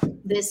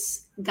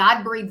this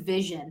God-breathed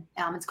vision.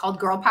 It's called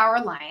Girl Power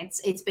Alliance.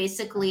 It's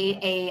basically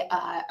a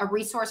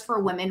resource for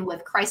women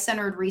with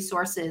Christ-centered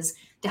resources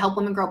to help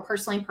women grow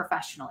personally and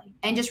professionally,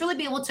 and just really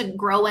be able to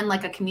grow in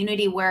like a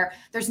community where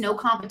there's no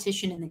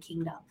competition in the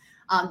kingdom.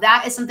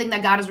 That is something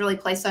that God has really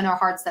placed on our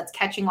hearts that's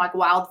catching like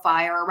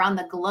wildfire around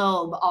the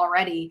globe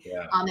already.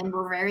 Yeah. And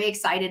we're very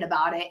excited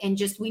about it. And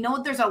just, we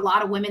know there's a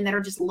lot of women that are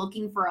just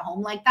looking for a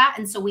home like that.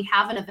 And so we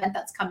have an event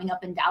that's coming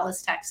up in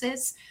Dallas,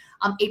 Texas,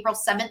 April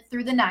 7th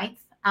through the 9th.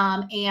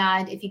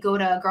 And if you go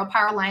to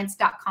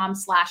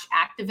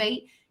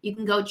girlpoweralliance.com/activate, you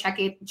can go check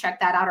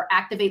that out, or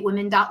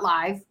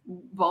activatewomen.live.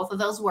 Both of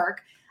those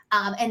work.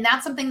 And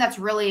that's something that's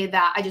really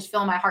that I just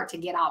feel in my heart to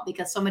get out,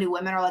 because so many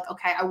women are like,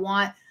 okay, I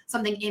want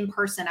something in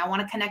person. I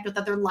want to connect with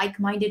other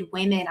like-minded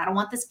women. I don't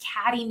want this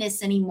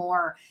cattiness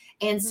anymore.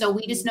 And so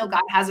we just know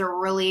God has a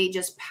really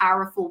just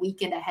powerful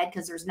weekend ahead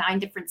because there's 9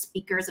 different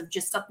speakers of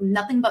just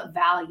nothing but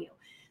value.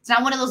 It's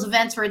not one of those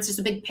events where it's just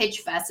a big pitch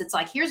fest. It's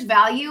like, here's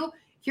value,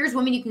 here's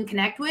women you can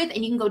connect with,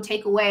 and you can go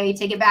take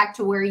it back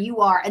to where you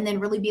are, and then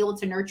really be able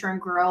to nurture and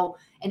grow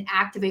and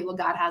activate what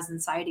God has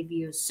inside of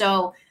you.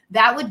 So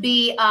that would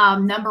be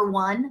number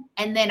 1.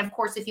 And then, of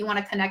course, if you want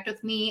to connect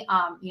with me,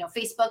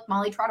 Facebook,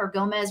 Molly Trotter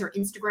Gomez, or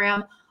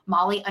Instagram,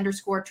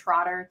 Molly_Trotter,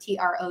 Trotter.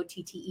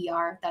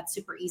 That's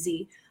super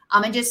easy.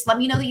 And just let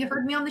me know that you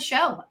heard me on the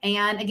show.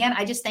 And again,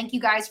 I just thank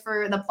you guys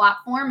for the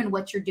platform and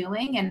what you're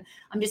doing. And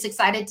I'm just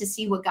excited to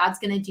see what God's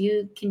going to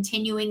do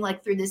continuing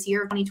like through this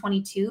year of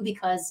 2022,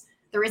 because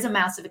there is a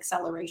massive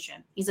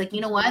acceleration. He's like,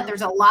 you know what?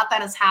 There's a lot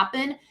that has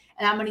happened,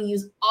 and I'm going to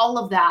use all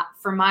of that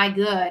for my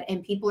good.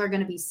 And people are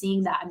going to be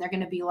seeing that, and they're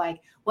going to be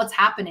like, what's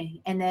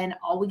happening? And then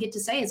all we get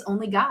to say is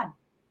only God.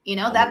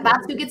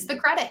 That's who gets the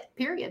credit,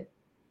 period.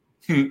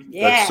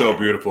 Yeah. That's so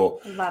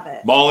beautiful. Love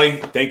it. Molly,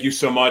 thank you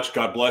so much.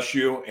 God bless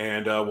you.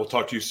 And we'll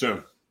talk to you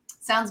soon.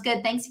 Sounds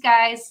good. Thanks, you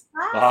guys.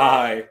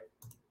 Bye.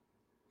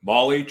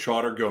 Molly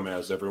Trotter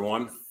Gomez,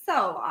 everyone.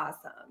 So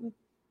awesome.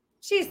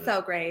 She's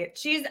so great.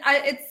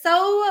 It's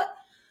so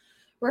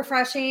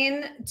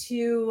refreshing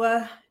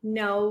to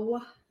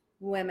know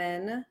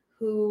women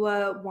who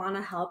want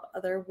to help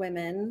other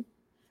women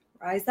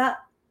rise up.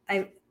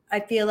 I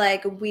feel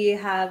like we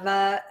have,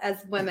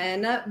 as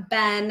women,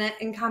 been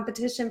in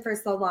competition for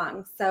so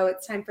long. So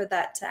it's time for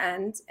that to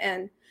end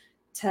and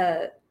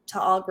to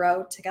all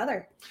grow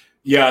together.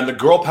 Yeah, and the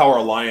Girl Power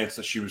Alliance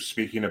that she was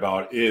speaking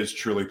about is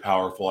truly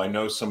powerful. I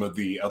know some of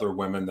the other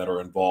women that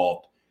are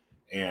involved,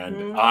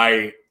 and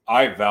I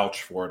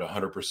vouch for it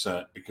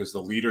 100% because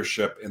the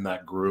leadership in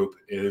that group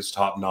is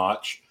top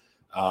notch.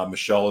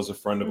 Michelle is a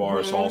friend of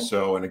ours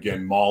also, and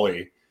again,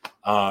 Molly.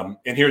 And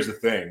here's the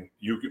thing: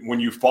 when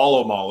you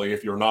follow Molly,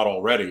 if you're not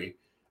already,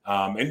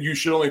 and you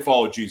should only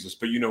follow Jesus,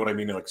 but you know what I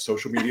mean, like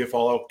social media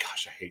follow.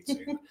 Gosh, I hate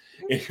saying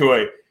that.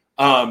 Anyway,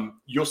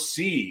 you'll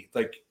see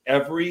like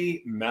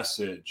every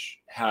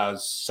message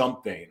has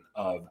something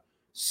of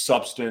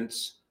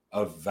substance,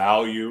 of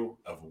value,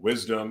 of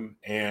wisdom,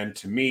 and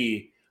to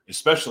me,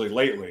 especially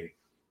lately,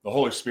 the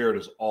Holy Spirit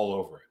is all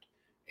over it.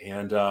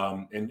 And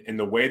in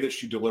the way that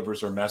she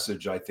delivers her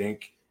message, I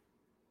think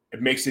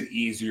it makes it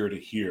easier to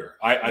hear.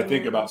 I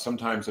think about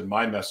sometimes in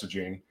my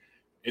messaging,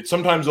 it's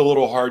sometimes a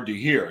little hard to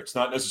hear. It's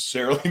not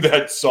necessarily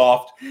that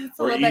soft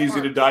or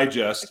easy to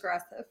digest.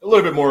 Aggressive. A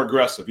little bit more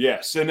aggressive,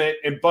 yes.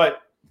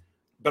 But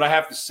I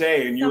have to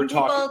say, and you were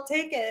talking. Some people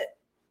take it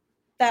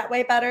that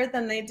way better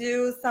than they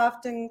do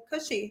soft and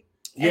cushy.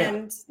 Yeah.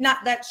 And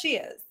not that she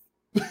is.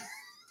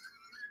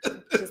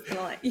 Just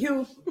gonna let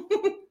you.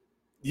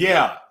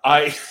 Yeah,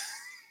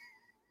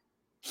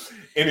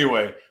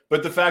 anyway,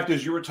 but the fact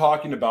is you were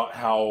talking about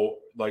how,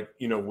 like,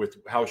 with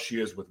how she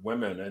is with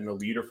women and a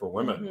leader for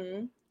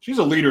women. She's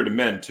a leader to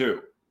men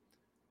too.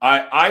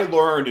 I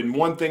learned, and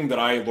one thing that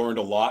I learned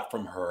a lot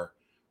from her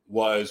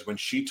was when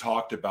she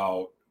talked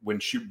about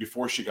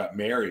before she got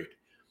married,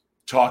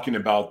 talking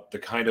about the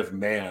kind of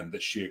man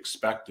that she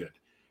expected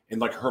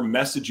and like her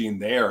messaging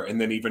there.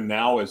 And then even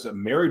now as a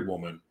married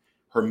woman,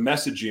 her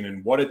messaging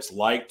and what it's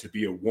like to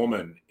be a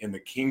woman in the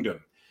kingdom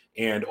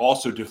and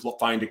also to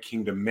find a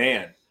kingdom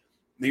man.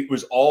 It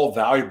was all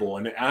valuable,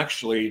 and it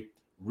actually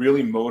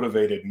really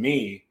motivated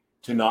me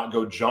to not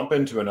go jump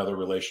into another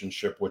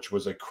relationship, which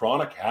was a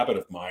chronic habit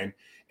of mine.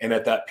 And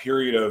at that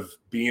period of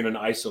being in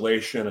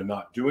isolation and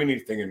not doing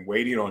anything and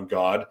waiting on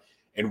God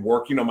and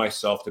working on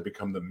myself to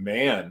become the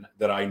man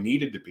that I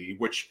needed to be,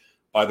 which,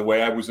 by the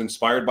way, I was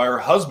inspired by her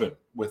husband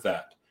with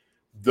that.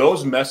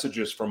 Those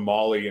messages from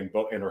Molly and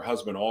her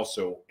husband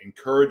also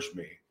encouraged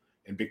me.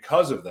 And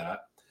because of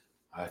that,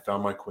 I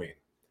found my queen.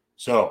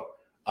 So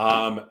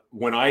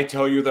when I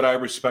tell you that I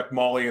respect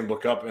Molly and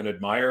look up and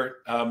admire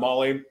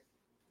Molly,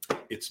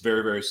 it's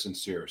very, very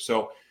sincere.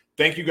 So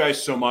thank you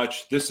guys so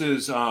much. This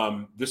is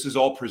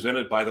all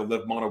presented by the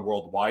Live Mana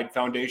Worldwide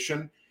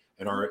Foundation.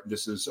 And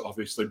this is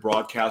obviously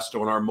broadcast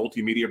on our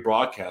multimedia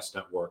broadcast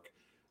network.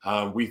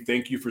 We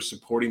thank you for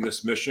supporting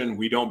this mission.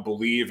 We don't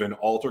believe in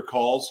altar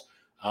calls.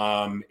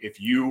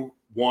 If you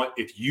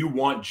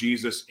want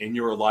Jesus in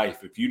your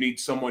life, if you need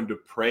someone to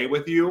pray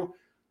with you,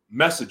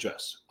 message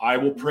us. I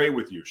will pray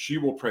with you. She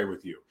will pray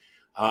with you.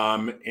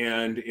 And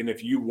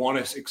if you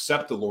want to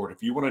accept the Lord,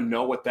 if you want to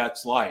know what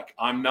that's like,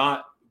 I'm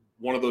not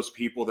one of those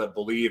people that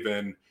believe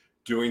in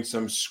doing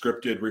some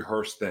scripted,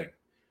 rehearsed thing.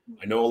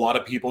 I know a lot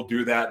of people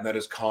do that, and that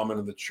is common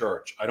in the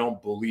church. I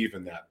don't believe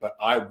in that, but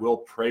I will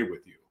pray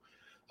with you.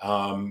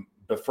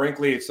 But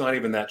frankly, it's not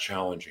even that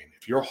challenging.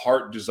 If your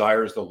heart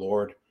desires the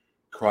Lord,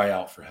 cry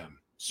out for him.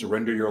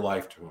 Surrender your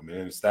life to him.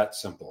 And it's that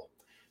simple.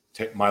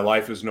 My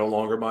life is no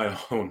longer my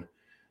own.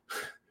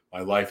 My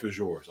life is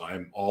yours. I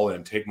am all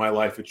in. Take my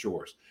life, it's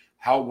yours.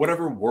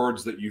 Whatever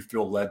words that you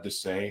feel led to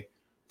say,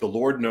 the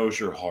Lord knows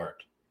your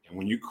heart. And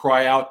when you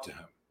cry out to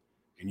him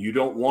and you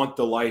don't want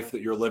the life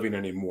that you're living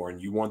anymore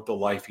and you want the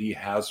life he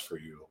has for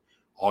you,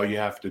 All you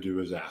have to do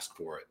is ask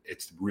for it.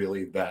 It's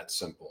really that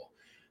simple.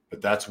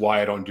 But that's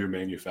why I don't do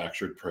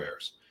manufactured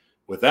prayers.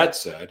 With that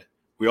said,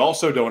 we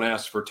also don't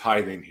ask for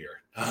tithing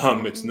here.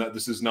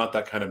 This is not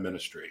that kind of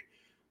ministry.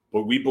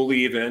 But we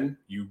believe in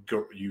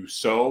you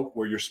sow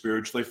where you're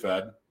spiritually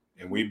fed,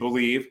 and we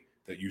believe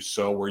that you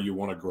sow where you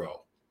want to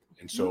grow.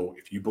 And so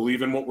if you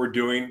believe in what we're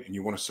doing and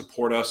you want to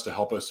support us to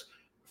help us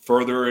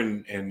further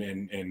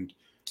and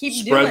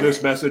keep spread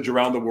this message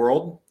around the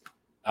world,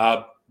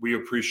 we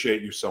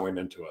appreciate you sowing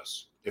into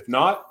us. If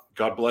not,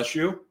 God bless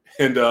you,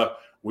 and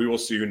we will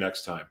see you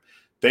next time.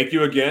 Thank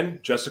you again.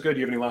 Jessica, do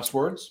you have any last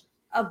words?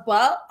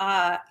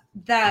 That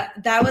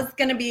was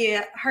going to be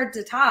hard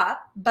to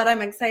top, but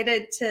I'm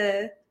excited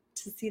to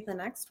see the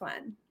next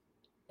one.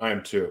 I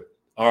am too.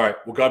 All right.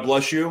 Well, God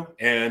bless you,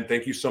 and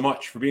thank you so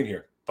much for being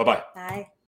here. Bye-bye. Bye.